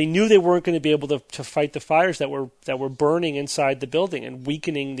 So they knew they weren't going to be able to fight the fires that were burning inside the building and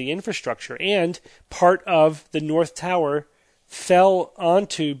weakening the infrastructure. And part of the North Tower fell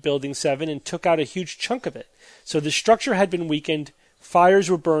onto Building 7 and took out a huge chunk of it. So the structure had been weakened. Fires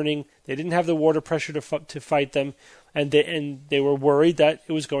were burning. They didn't have the water pressure to fight them, and they were worried that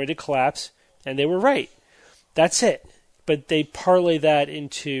it was going to collapse. And they were right. That's it. But they parlay that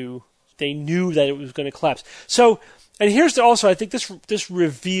into they knew that it was going to collapse. So. And here's also, I think this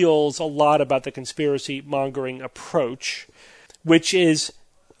reveals a lot about the conspiracy mongering approach, which is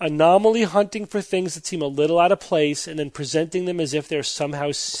anomaly hunting for things that seem a little out of place and then presenting them as if they're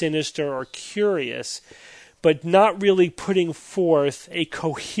somehow sinister or curious, but not really putting forth a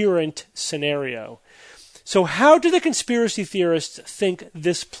coherent scenario. So how do the conspiracy theorists think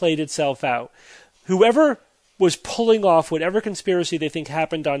this played itself out? Whoever was pulling off whatever conspiracy they think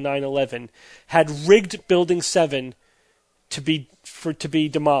happened on 9/11 had rigged Building 7 to be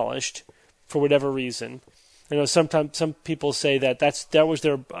demolished for whatever reason. I know sometimes some people say that was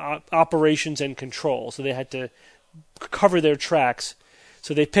their operations and control, so they had to cover their tracks.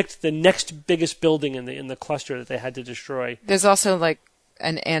 So they picked the next biggest building in the cluster that they had to destroy. There's also like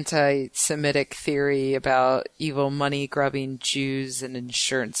an anti-Semitic theory about evil money grubbing Jews and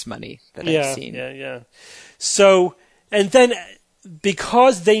insurance money that I've seen. Yeah. So, and then,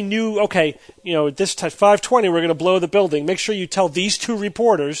 because they knew, okay, this time 5:20 we're going to blow the building. Make sure you tell these 2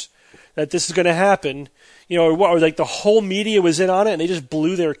 reporters that this is going to happen. Or like the whole media was in on it and they just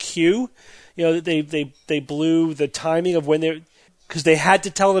blew their cue. They blew the timing of when because they had to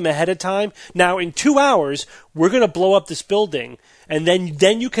tell them ahead of time. Now in 2 hours we're going to blow up this building, and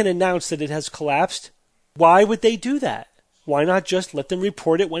then you can announce that it has collapsed. Why would they do that? Why not just let them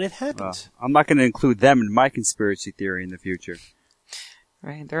report it when it happens? I'm not going to include them in my conspiracy theory in the future.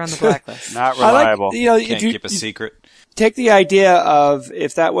 Right, they're on the blacklist. Not reliable. Can't keep a secret. Take the idea of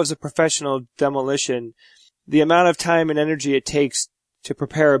if that was a professional demolition, the amount of time and energy it takes to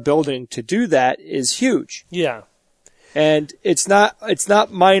prepare a building to do that is huge. Yeah. And it's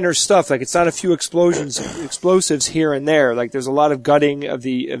not minor stuff. Like, it's not a few explosives here and there. Like, there's a lot of gutting of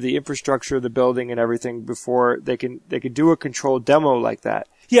the infrastructure of the building and everything before they can do a controlled demo like that.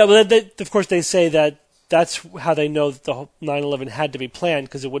 Yeah, well, of course they say that's how they know that the whole 9/11 had to be planned,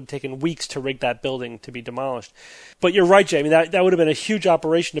 because it would have taken weeks to rig that building to be demolished. But you're right, Jay. I mean, that would have been a huge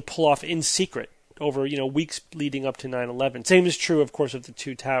operation to pull off in secret over, weeks leading up to 9/11. Same is true, of course, of the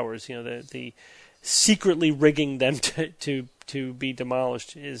two towers. The secretly rigging them to be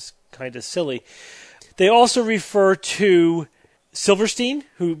demolished is kind of silly. They also refer to Silverstein,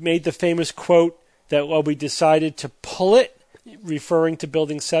 who made the famous quote that, well, we decided to pull it, referring to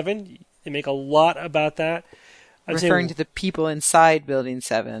Building 7. They make a lot about that. Referring to the people inside Building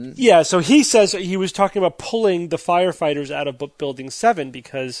 7. Yeah, so he says he was talking about pulling the firefighters out of Building 7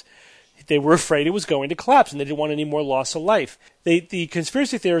 because they were afraid it was going to collapse, and they didn't want any more loss of life. The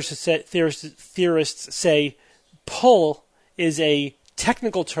conspiracy theorists say pull is a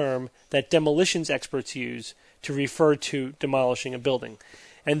technical term that demolitions experts use to refer to demolishing a building.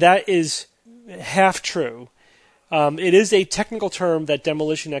 And that is half true. It is a technical term that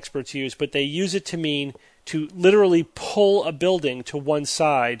demolition experts use, but they use it to mean to literally pull a building to one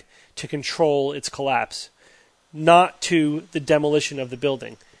side to control its collapse, not to the demolition of the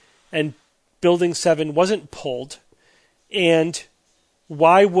building. And Building 7 wasn't pulled. And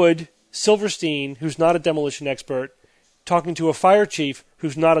why would Silverstein, who's not a demolition expert, talking to a fire chief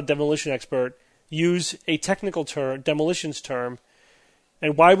who's not a demolition expert, use a technical term, demolitions term?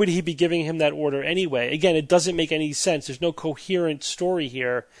 And why would he be giving him that order anyway? Again, it doesn't make any sense. There's no coherent story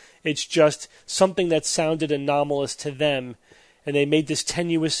here. It's just something that sounded anomalous to them. And they made this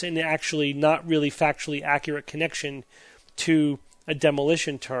tenuous and actually not really factually accurate connection to a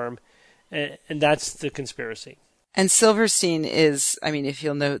demolition term, and that's the conspiracy. And Silverstein is, I mean, if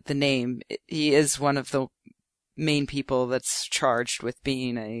you'll note the name, he is one of the main people that's charged with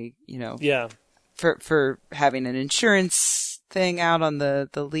being for having an insurance thing out on the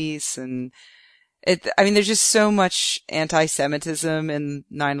lease. And there's just so much anti-Semitism and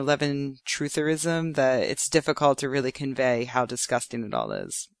 9/11 trutherism that it's difficult to really convey how disgusting it all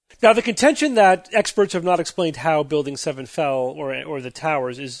is. Now, the contention that experts have not explained how Building 7 fell or the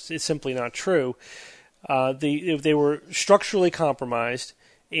towers is simply not true. They were structurally compromised,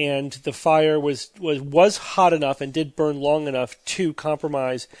 and the fire was hot enough and did burn long enough to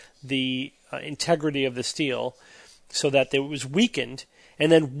compromise the integrity of the steel so that it was weakened.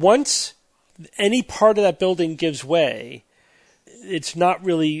 And then once any part of that building gives way, it's not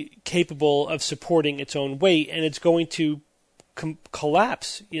really capable of supporting its own weight, and it's going to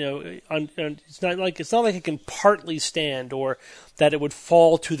collapse. It's not like it can partly stand or that it would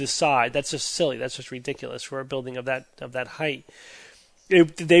fall to the side. That's just silly. That's just ridiculous for a building of that height.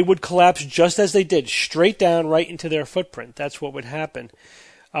 They would collapse just as they did, straight down right into their footprint. That's what would happen.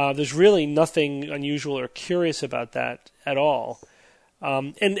 There's really nothing unusual or curious about that at all.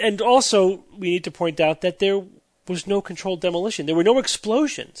 And also, we need to point out that there was no controlled demolition. There were no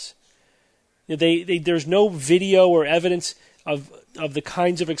explosions. There's no video or evidence of the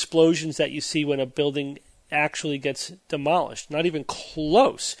kinds of explosions that you see when a building actually gets demolished. Not even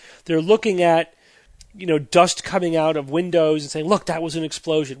close. They're looking at, dust coming out of windows and saying, look, that was an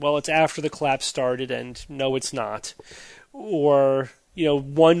explosion. Well, it's after the collapse started, and no, it's not. Or,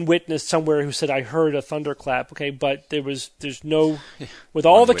 one witness somewhere who said, I heard a thunderclap. Okay, but there's no, with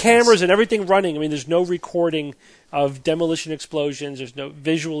all the cameras and everything running, there's no recording of demolition explosions. There's no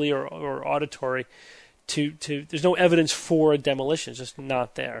visually or auditory. There's no evidence for a demolition. It's just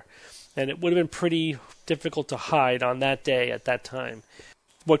not there. And it would have been pretty difficult to hide on that day at that time.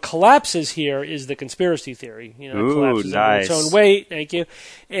 What collapses here is the conspiracy theory. It collapses nice. under its own weight. Thank you.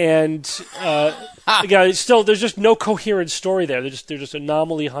 And still, there's just no coherent story there. They're just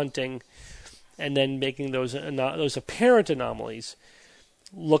anomaly hunting, and then making those apparent anomalies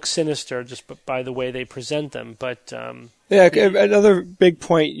look sinister just by the way they present them. But another big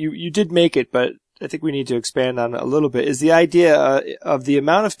point you did make it, but I think we need to expand on it a little bit, is the idea of the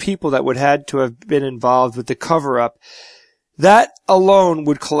amount of people that would had to have been involved with the cover-up. That alone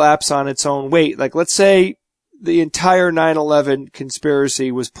would collapse on its own weight. Like, let's say the entire 9/11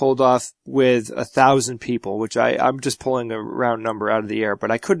 conspiracy was pulled off with 1,000 people, which I'm just pulling a round number out of the air,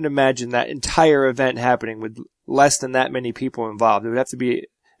 but I couldn't imagine that entire event happening with less than that many people involved. It would have to be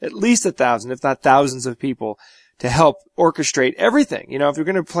at least 1,000, if not thousands of people to help orchestrate everything. You know, if you're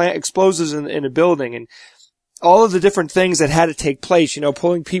going to plant explosives in a building and all of the different things that had to take place, you know,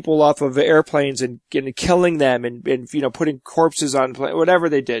 pulling people off of airplanes and killing them and, you know, putting corpses on whatever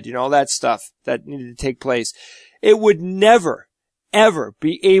they did, you know, all that stuff that needed to take place. It would never, ever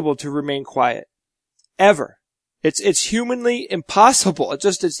be able to remain quiet. Ever. It's humanly impossible.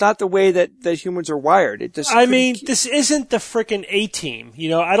 It's not the way that humans are wired. This isn't the frickin' A-Team. You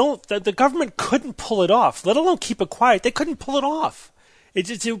know, the government couldn't pull it off, let alone keep it quiet. They couldn't pull it off.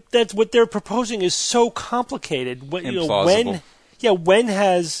 That's what they're proposing is so complicated. Implausible. When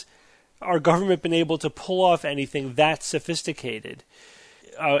has our government been able to pull off anything that sophisticated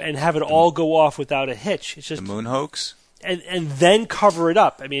and have it all go off without a hitch? It's just the moon hoax, and then cover it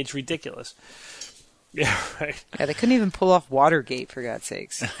up. I mean, it's ridiculous. Yeah, right. Yeah, they couldn't even pull off Watergate, for God's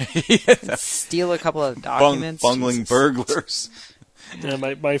sakes. Steal a couple of documents. Bungling burglars. Yeah,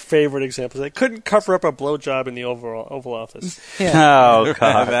 my favorite example is they couldn't cover up a blowjob in the Oval Office. Yeah. Oh,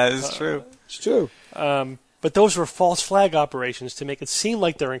 God. That is true. It's true. But those were false flag operations to make it seem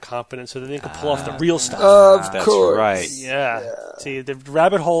like they're incompetent so that they could pull off the real stuff. Of course. Right. Yeah. See, the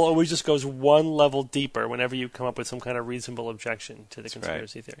rabbit hole always just goes one level deeper whenever you come up with some kind of reasonable objection to the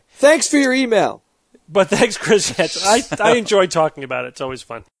conspiracy theory. Thanks for your email. But thanks, Chris. I enjoy talking about it. It's always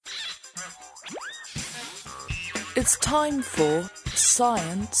fun. It's time for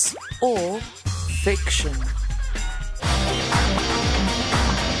Science or Fiction.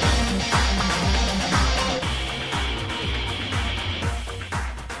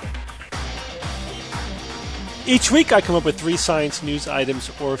 Each week I come up with 3 science news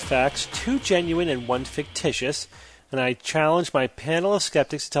items or facts, 2 genuine and 1 fictitious, and I challenge my panel of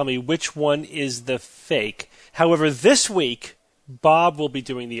skeptics to tell me which one is the fake. However, this week, Bob will be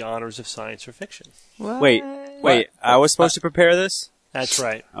doing the honors of science or fiction. What? Wait, I was supposed to prepare this? That's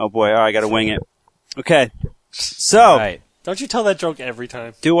right. Oh boy, all right, I gotta wing it. Okay, so, Right. Don't you tell that joke every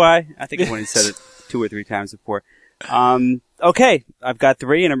time? do I? I think I've only said it 2 or 3 times before. Okay, I've got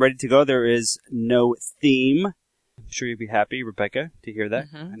 3 and I'm ready to go. There is no theme. I'm sure you'll be happy, Rebecca, to hear that.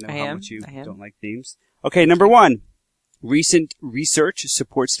 Mm-hmm. I know how much you don't like themes. Okay, number 1. Recent research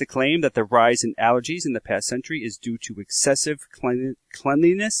supports the claim that the rise in allergies in the past century is due to excessive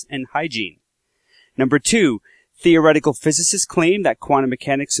cleanliness and hygiene. Number 2, theoretical physicists claim that quantum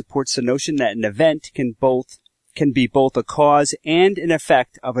mechanics supports the notion that an event can be both a cause and an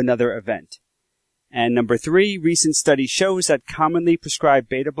effect of another event. And number 3, recent study shows that commonly prescribed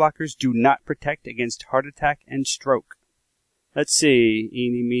beta blockers do not protect against heart attack and stroke. Let's see.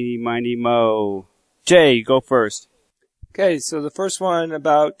 Eeny, meeny, miny, mo. Jay, go first. Okay, so the first one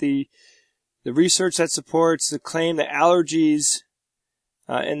about the research that supports the claim that allergies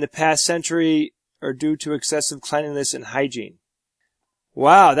in the past century are due to excessive cleanliness and hygiene.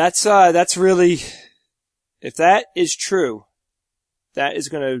 Wow, that's really, if that is true, that is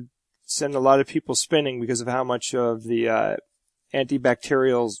going to send a lot of people spinning because of how much of the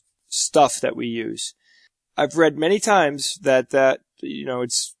antibacterial stuff that we use. I've read many times that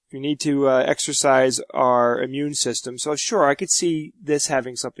we need to exercise our immune system. So sure, I could see this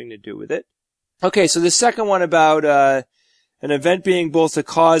having something to do with it. Okay, so the second one about an event being both a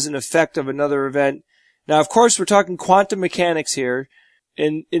cause and effect of another event. Now, of course, we're talking quantum mechanics here.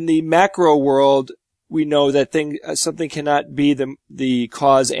 In the macro world, we know that something cannot be the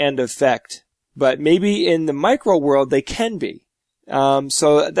cause and effect. But maybe in the micro world, they can be.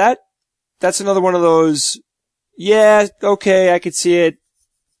 So that's another one of those, yeah, okay, I could see it.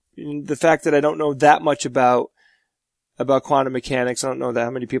 The fact that I don't know that much about quantum mechanics, I don't know how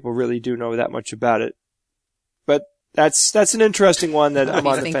many people really do know that much about it. But that's an interesting one that I'm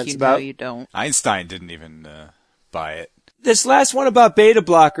on the fence about. Know you don't. Einstein didn't even buy it. This last one about beta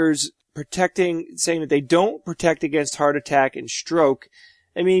blockers saying that they don't protect against heart attack and stroke.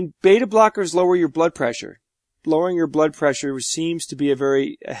 I mean, beta blockers lower your blood pressure. Lowering your blood pressure seems to be a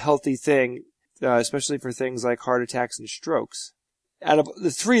very healthy thing, especially for things like heart attacks and strokes. Out of the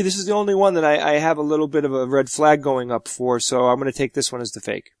 3, this is the only one that I have a little bit of a red flag going up for, so I'm going to take this one as the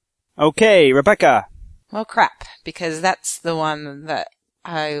fake. Okay, Rebecca. Well, crap, because that's the one that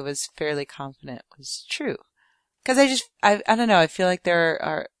I was fairly confident was true. Because I don't know, I feel like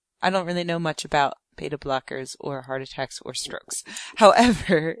I don't really know much about beta blockers or heart attacks or strokes.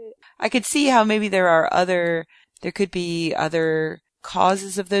 However, I could see how maybe there could be other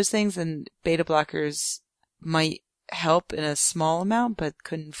causes of those things, and beta blockers might help in a small amount, but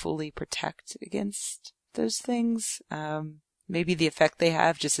couldn't fully protect against those things. Maybe the effect they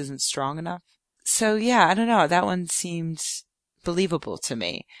have just isn't strong enough. So yeah, I don't know. That one seemed believable to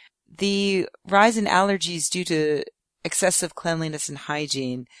me. The rise in allergies due to excessive cleanliness and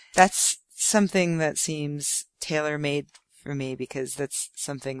hygiene, that's something that seems tailor-made for me, because that's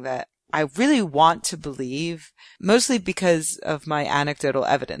something that I really want to believe, mostly because of my anecdotal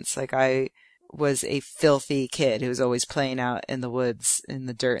evidence. Like, I was a filthy kid who was always playing out in the woods, in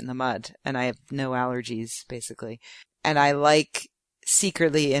the dirt and the mud, and I have no allergies, basically. And I like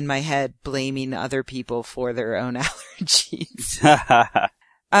secretly in my head blaming other people for their own allergies.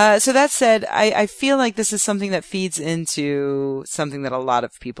 So that said, I feel like this is something that feeds into something that a lot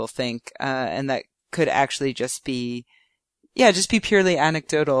of people think, and that could actually just be purely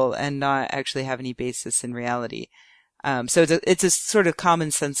anecdotal and not actually have any basis in reality. So it's a sort of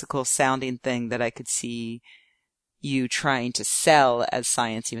commonsensical sounding thing that I could see you trying to sell as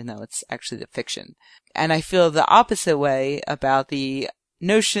science, even though it's actually the fiction. And I feel the opposite way about the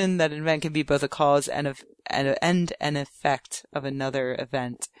notion that an event can be both a cause and an effect of another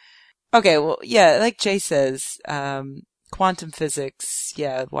event. Okay, well, yeah, like Jay says, quantum physics,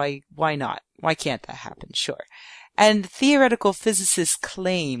 yeah, why not? Why can't that happen? Sure. And theoretical physicists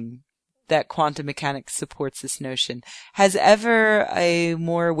claim that quantum mechanics supports this notion. Has ever a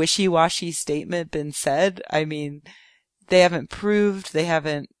more wishy-washy statement been said? I mean, they haven't proved, they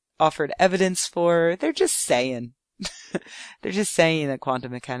haven't offered evidence for, they're just saying. They're just saying that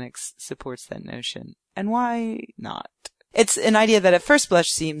quantum mechanics supports that notion. And why not? It's an idea that at first blush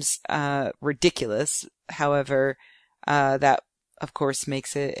seems ridiculous. However, that, of course,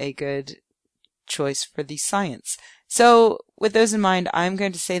 makes it a good choice for the science. So, with those in mind, I'm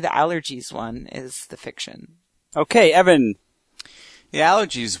going to say the allergies one is the fiction. Okay, Evan. The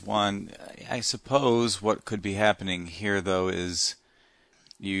allergies one, I suppose what could be happening here, though, is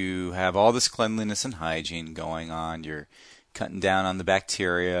you have all this cleanliness and hygiene going on. You're cutting down on the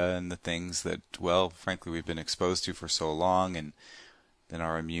bacteria and the things that, well, frankly, we've been exposed to for so long, and then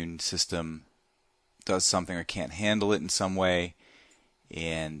our immune system does something or can't handle it in some way,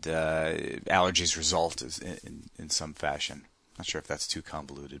 and allergies result in some fashion. Not sure if that's too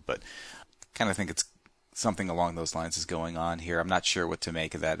convoluted, but kind of think it's something along those lines is going on here. I'm not sure what to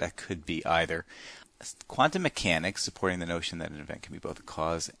make of that. That could be either. Quantum mechanics supporting the notion that an event can be both a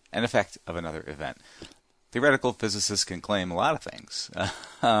cause and effect of another event. Theoretical physicists can claim a lot of things,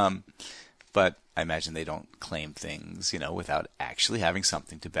 but I imagine they don't claim things, without actually having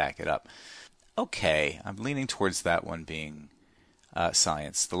something to back it up. Okay, I'm leaning towards that one being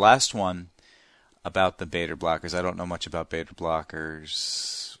science. The last one about the beta blockers, I don't know much about beta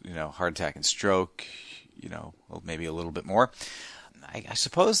blockers, heart attack and stroke, well, maybe a little bit more. I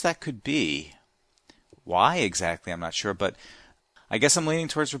suppose that could be. Why exactly, I'm not sure, but I guess I'm leaning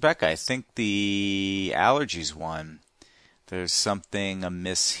towards Rebecca. I think the allergies one, there's something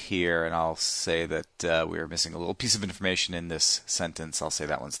amiss here, and I'll say that we are missing a little piece of information in this sentence. I'll say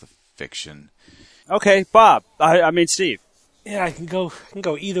that one's the fiction. Okay, Bob. I mean Steve. Yeah, I can go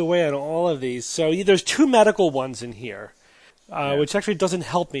either way on all of these. So there's two medical ones in here, which actually doesn't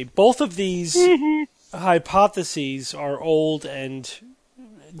help me. Both of these hypotheses are old, and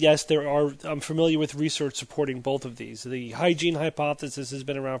yes, I'm familiar with research supporting both of these. The hygiene hypothesis has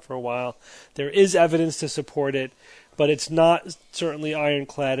been around for a while. There is evidence to support it, but it's not certainly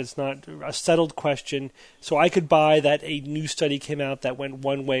ironclad. It's not a settled question. So I could buy that a new study came out that went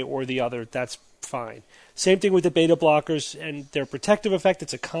one way or the other. That's fine. Same thing with the beta blockers and their protective effect.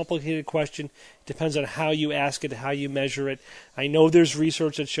 It's a complicated question. It depends on how you ask it, how you measure it. I know there's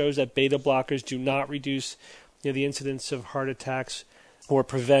research that shows that beta blockers do not reduce the incidence of heart attacks or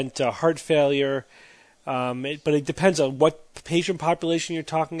prevent heart failure. But it depends on what patient population you're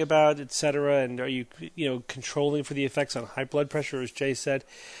talking about, et cetera, and are you controlling for the effects on high blood pressure, as Jay said.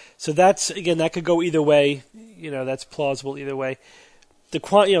 So that's, again, that could go either way. That's plausible either way. The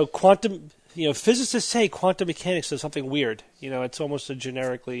quantum, physicists say quantum mechanics is something weird. It's almost a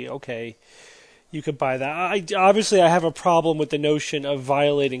generically, okay, you could buy that. Obviously, I have a problem with the notion of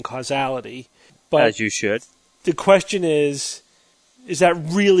violating causality. But as you should. The question is that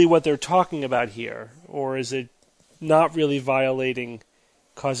really what they're talking about here? Or is it not really violating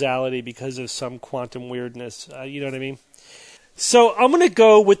causality because of some quantum weirdness? You know what I mean? So I'm going to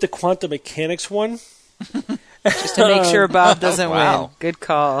go with the quantum mechanics one. Just to make sure Bob doesn't win. Good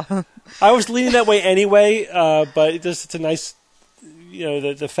call. I was leaning that way anyway, but it's a nice,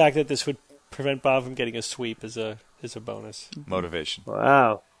 the fact that this would prevent Bob from getting a sweep is a bonus. Motivation.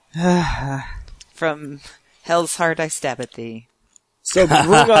 Wow. From hell's heart I stab at thee. So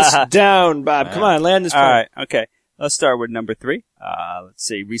bring us down, Bob. Come on, land this point. All right, okay. Let's start with number 3. Let's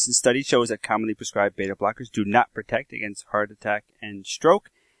see. Recent study shows that commonly prescribed beta blockers do not protect against heart attack and stroke.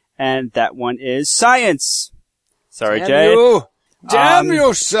 And that one is science. Sorry, Damn Jay. You. Damn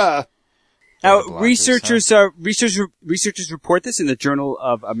you, sir. Now, blockers, researchers report this in the Journal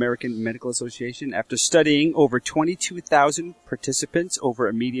of American Medical Association after studying over 22,000 participants over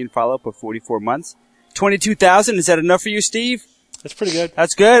a median follow-up of 44 months. 22,000, is that enough for you, Steve? That's pretty good.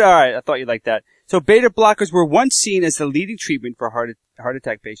 That's good? All right, I thought you'd like that. So beta blockers were once seen as the leading treatment for heart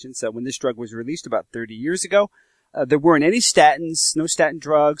attack patients. When this drug was released about 30 years ago, there weren't any statins, no statin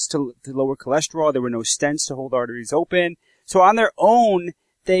drugs to lower cholesterol. There were no stents to hold arteries open. So on their own,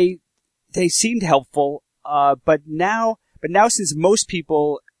 they seemed helpful. But now since most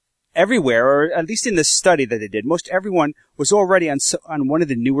people everywhere, or at least in the study that they did, most everyone was already on one of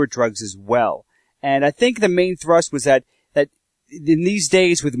the newer drugs as well. And I think the main thrust was that in these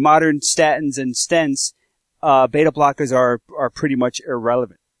days with modern statins and stents, beta blockers are pretty much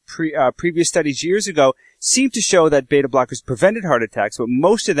irrelevant. Previous studies years ago seemed to show that beta blockers prevented heart attacks, but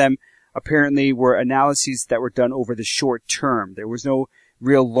most of them apparently were analyses that were done over the short term. There was no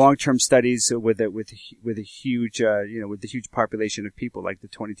real long-term studies with a huge population of people like the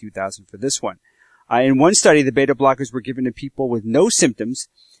 22,000 for this one. In one study, the beta blockers were given to people with no symptoms,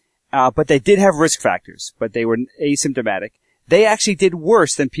 but they did have risk factors, but they were asymptomatic. They actually did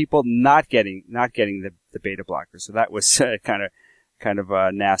worse than people not getting the beta blocker. So that was kind of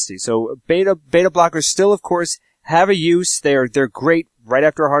nasty. So beta blockers still, of course, have a use. They're great right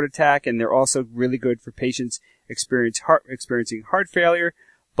after a heart attack, and they're also really good for patients experiencing heart failure.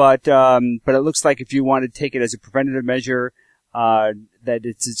 But it looks like if you want to take it as a preventative measure, that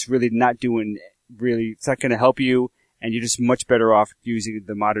it's really not it's not going to help you, and you're just much better off using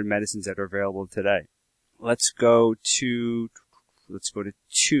the modern medicines that are available today. Let's go to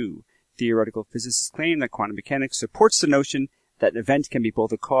 2. Theoretical physicists claim that quantum mechanics supports the notion that an event can be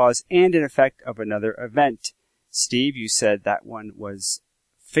both a cause and an effect of another event. Steve, you said that one was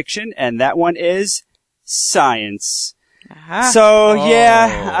fiction, and that one is science. Uh-huh. So,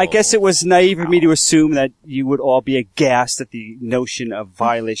 yeah, I guess it was naive of me to assume that you would all be aghast at the notion of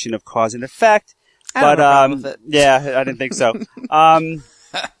violation of cause and effect. But, yeah, I didn't think so.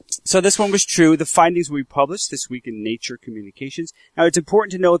 So this one was true. The findings will be published this week in Nature Communications. Now, it's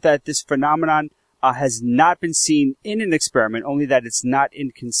important to note that this phenomenon has not been seen in an experiment, only that it's not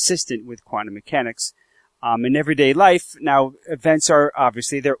inconsistent with quantum mechanics. In everyday life, now, events are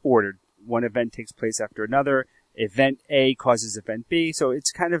obviously, they're ordered. One event takes place after another. Event A causes event B. So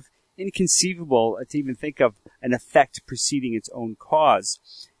it's kind of inconceivable to even think of an effect preceding its own cause.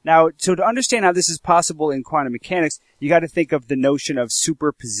 Now, so to understand how this is possible in quantum mechanics, you got to think of the notion of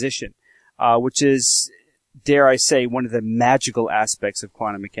superposition, which is, dare I say, one of the magical aspects of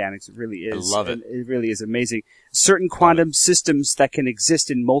quantum mechanics. It really is. I love it. It really is amazing. Certain quantum systems that can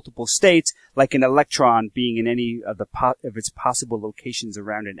exist in multiple states, like an electron being in any of its possible locations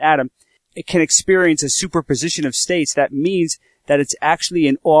around an atom, it can experience a superposition of states. That means that it's actually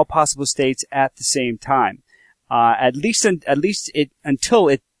in all possible states at the same time. At least until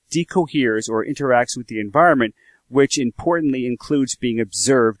it decoheres or interacts with the environment, which importantly includes being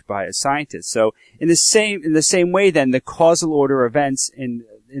observed by a scientist. So in the same way then, the causal order events in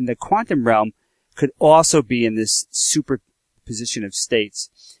the quantum realm could also be in this superposition of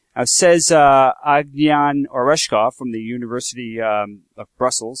states. Now, says Agnian Oreshkov from the University of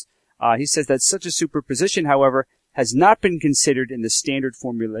Brussels, he says that such a superposition, however, has not been considered in the standard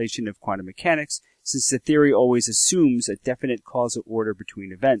formulation of quantum mechanics, since the theory always assumes a definite causal order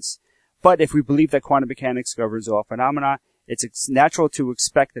between events. But if we believe that quantum mechanics governs all phenomena, it's natural to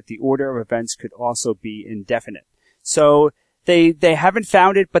expect that the order of events could also be indefinite. So they haven't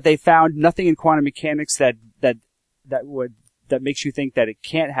found it, but they found nothing in quantum mechanics that makes you think that it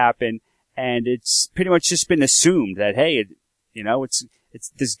can't happen, and it's pretty much just been assumed that, hey,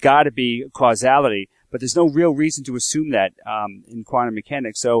 there's got to be causality, but there's no real reason to assume that in quantum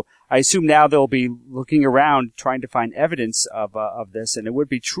mechanics. So I assume now they'll be looking around trying to find evidence of this, and it would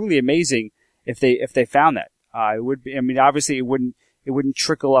be truly amazing if they found that. It would be. I mean, obviously it wouldn't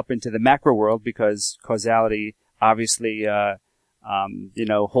trickle up into the macro world because causality obviously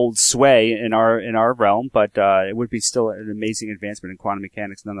holds sway in our realm, but it would be still an amazing advancement in quantum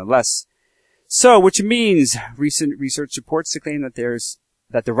mechanics nonetheless. So, which means recent research supports the claim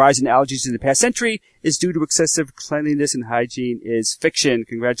that the rise in allergies in the past century is due to excessive cleanliness and hygiene is fiction.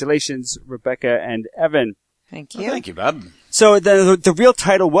 Congratulations, Rebecca and Evan. Thank you. Well, thank you, Bob. So the real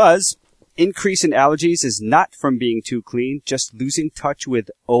title was Increase in Allergies is Not from Being Too Clean, Just Losing Touch with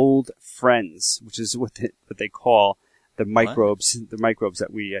Old Friends, which is what they call the microbes that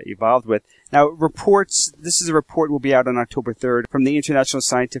we evolved with. Now, this is a report will be out on October 3rd from the International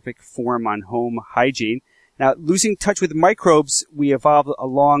Scientific Forum on Home Hygiene. Now, losing touch with microbes we evolved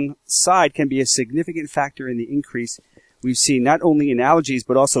alongside can be a significant factor in the increase we've seen not only in allergies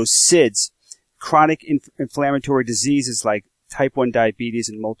but also SIDS. chronic inflammatory diseases like type 1 diabetes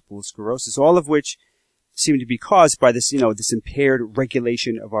and multiple sclerosis, all of which seem to be caused by this, this impaired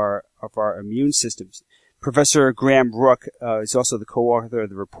regulation of our immune systems. Professor Graham Rook is also the co-author of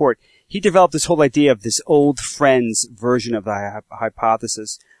the report. He developed this whole idea of this old friends version of the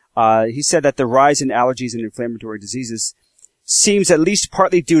hypothesis. He said that the rise in allergies and inflammatory diseases seems at least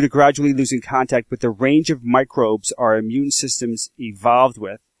partly due to gradually losing contact with the range of microbes our immune systems evolved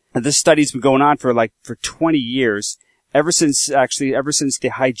with. And this study's been going on for 20 years, ever since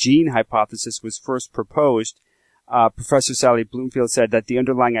the hygiene hypothesis was first proposed. Professor Sally Bloomfield said that the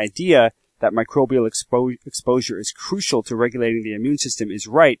underlying idea that microbial exposure is crucial to regulating the immune system is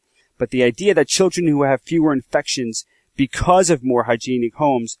right, but the idea that children who have fewer infections because of more hygienic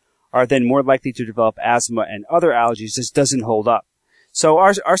homes are then more likely to develop asthma and other allergies just doesn't hold up. So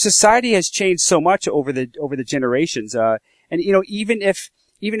our society has changed so much over the generations, and even if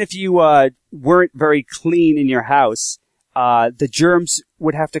you weren't very clean in your house, the germs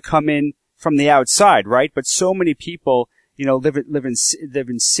would have to come in from the outside, right? But so many people live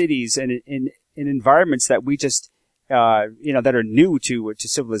in cities and in environments that we just that are new to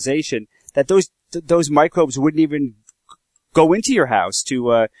civilization, that those microbes wouldn't even go into your house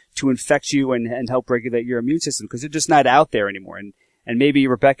to infect you and help regulate your immune system, because they're just not out there anymore. And maybe,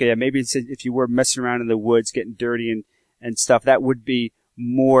 Rebecca, if you were messing around in the woods, getting dirty and stuff, that would be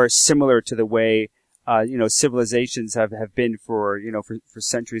more similar to the way civilizations have been for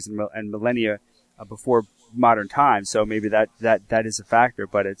centuries and millennia before modern times. So maybe that is a factor,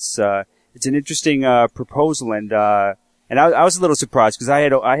 but it's an interesting proposal, and I was a little surprised, because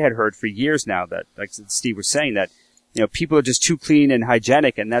I had heard for years now that, like Steve was saying, that people are just too clean and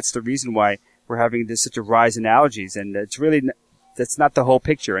hygienic, and that's the reason why we're having such a rise in allergies. And that's not the whole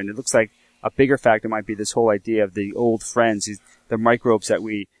picture. And it looks like a bigger factor might be this whole idea of the old friends, the microbes that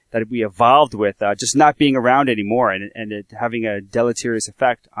we evolved with, just not being around anymore, and it having a deleterious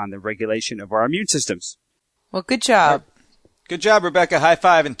effect on the regulation of our immune systems. Well, good job. Good job, Rebecca. High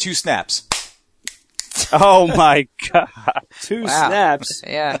five and 2 snaps. Oh my God. 2 snaps.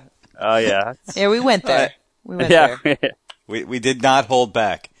 Yeah. Oh yeah. Yeah, we went there. We went there. We did not hold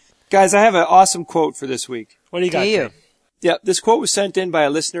back. Guys, I have an awesome quote for this week. What do you got, Tim? Yeah, this quote was sent in by a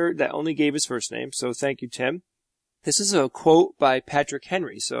listener that only gave his first name, so thank you, Tim. This is a quote by Patrick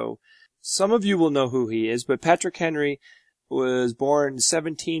Henry. So some of you will know who he is, but Patrick Henry was born in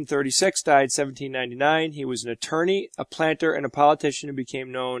 1736, died 1799. He was an attorney, a planter, and a politician who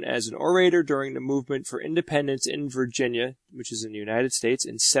became known as an orator during the movement for independence in Virginia, which is in the United States,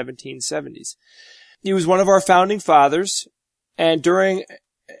 in 1770s. He was one of our founding fathers, and during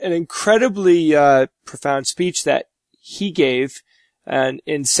an incredibly profound speech that he gave in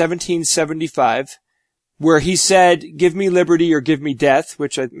 1775, where he said, "Give me liberty or give me death,"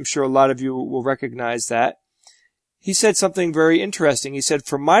 which I'm sure a lot of you will recognize that. He said something very interesting. He said,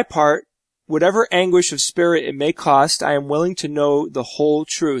 "For my part, whatever anguish of spirit it may cost, I am willing to know the whole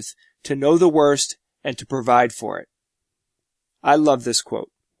truth, to know the worst, and to provide for it." I love this quote.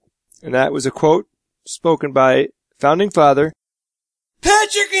 And that was a quote spoken by founding father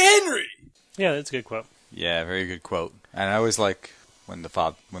Patrick Henry. Yeah, that's a good quote. Yeah, very good quote. And I always like when the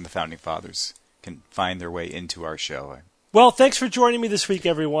founding fathers can find their way into our show. Well, thanks for joining me this week,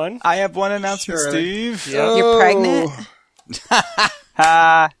 everyone. I have one announcement, Steve. Yeah. You're pregnant?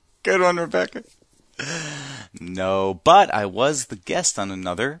 Good one, Rebecca. No, but I was the guest on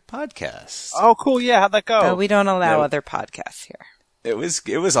another podcast. Oh, cool. Yeah, how'd that go? No, we don't allow other podcasts here. It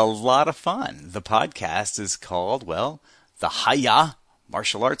was a lot of fun. The podcast is called, the Haya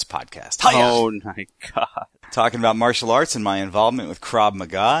Martial Arts Podcast. Haya! Oh, my God. Talking about martial arts and my involvement with Krav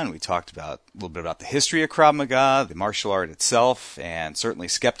Maga, and we talked a little bit about the history of Krav Maga, the martial art itself, and certainly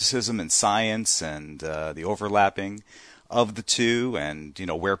skepticism and science, and the overlapping of the two, and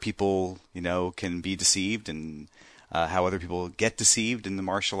where people can be deceived, and how other people get deceived in the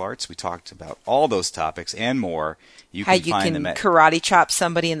martial arts. We talked about all those topics and more. How you can karate chop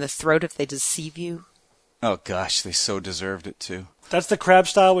somebody in the throat if they deceive you. Oh gosh, they so deserved it too. That's the crab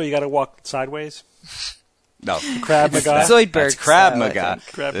style where you got to walk sideways. No, Krav Maga. Zoidberg. That's Krav style, Maga.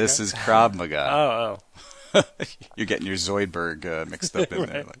 This is Krav Maga. Oh. You're getting your Zoidberg mixed up in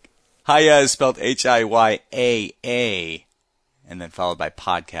there. Haya is spelled Hiyaa, and then followed by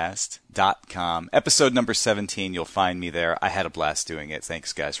podcast.com. Episode number 17. You'll find me there. I had a blast doing it.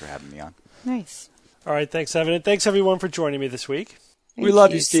 Thanks, guys, for having me on. Nice. All right, thanks, Evan. And thanks, everyone, for joining me this week. We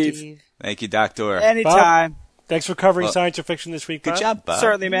love you, Steve. Thank you, Doctor. Anytime. Bob, thanks for covering science or fiction this week, Bob. Good job, Bob.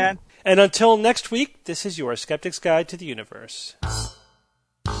 Certainly, man. And until next week, this is your Skeptic's Guide to the Universe.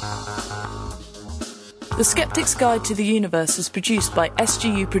 The The Skeptics Guide to the Universe is produced by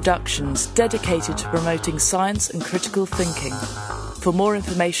SGU Productions, dedicated to promoting science and critical thinking. For more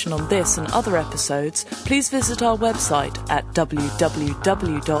information on this and other episodes, please visit our website at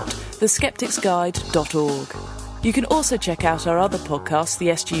www.theskepticsguide.org. You can also check out our other podcast, the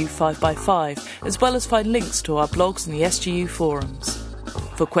SGU 5x5, as well as find links to our blogs and the SGU forums.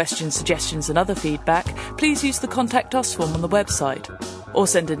 For questions, suggestions and other feedback, please use the Contact Us form on the website, or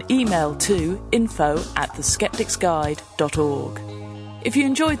send an email to info@theskepticsguide.org. If you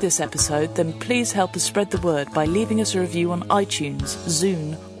enjoyed this episode, then please help us spread the word by leaving us a review on iTunes,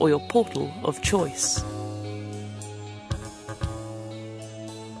 Zune, or your portal of choice.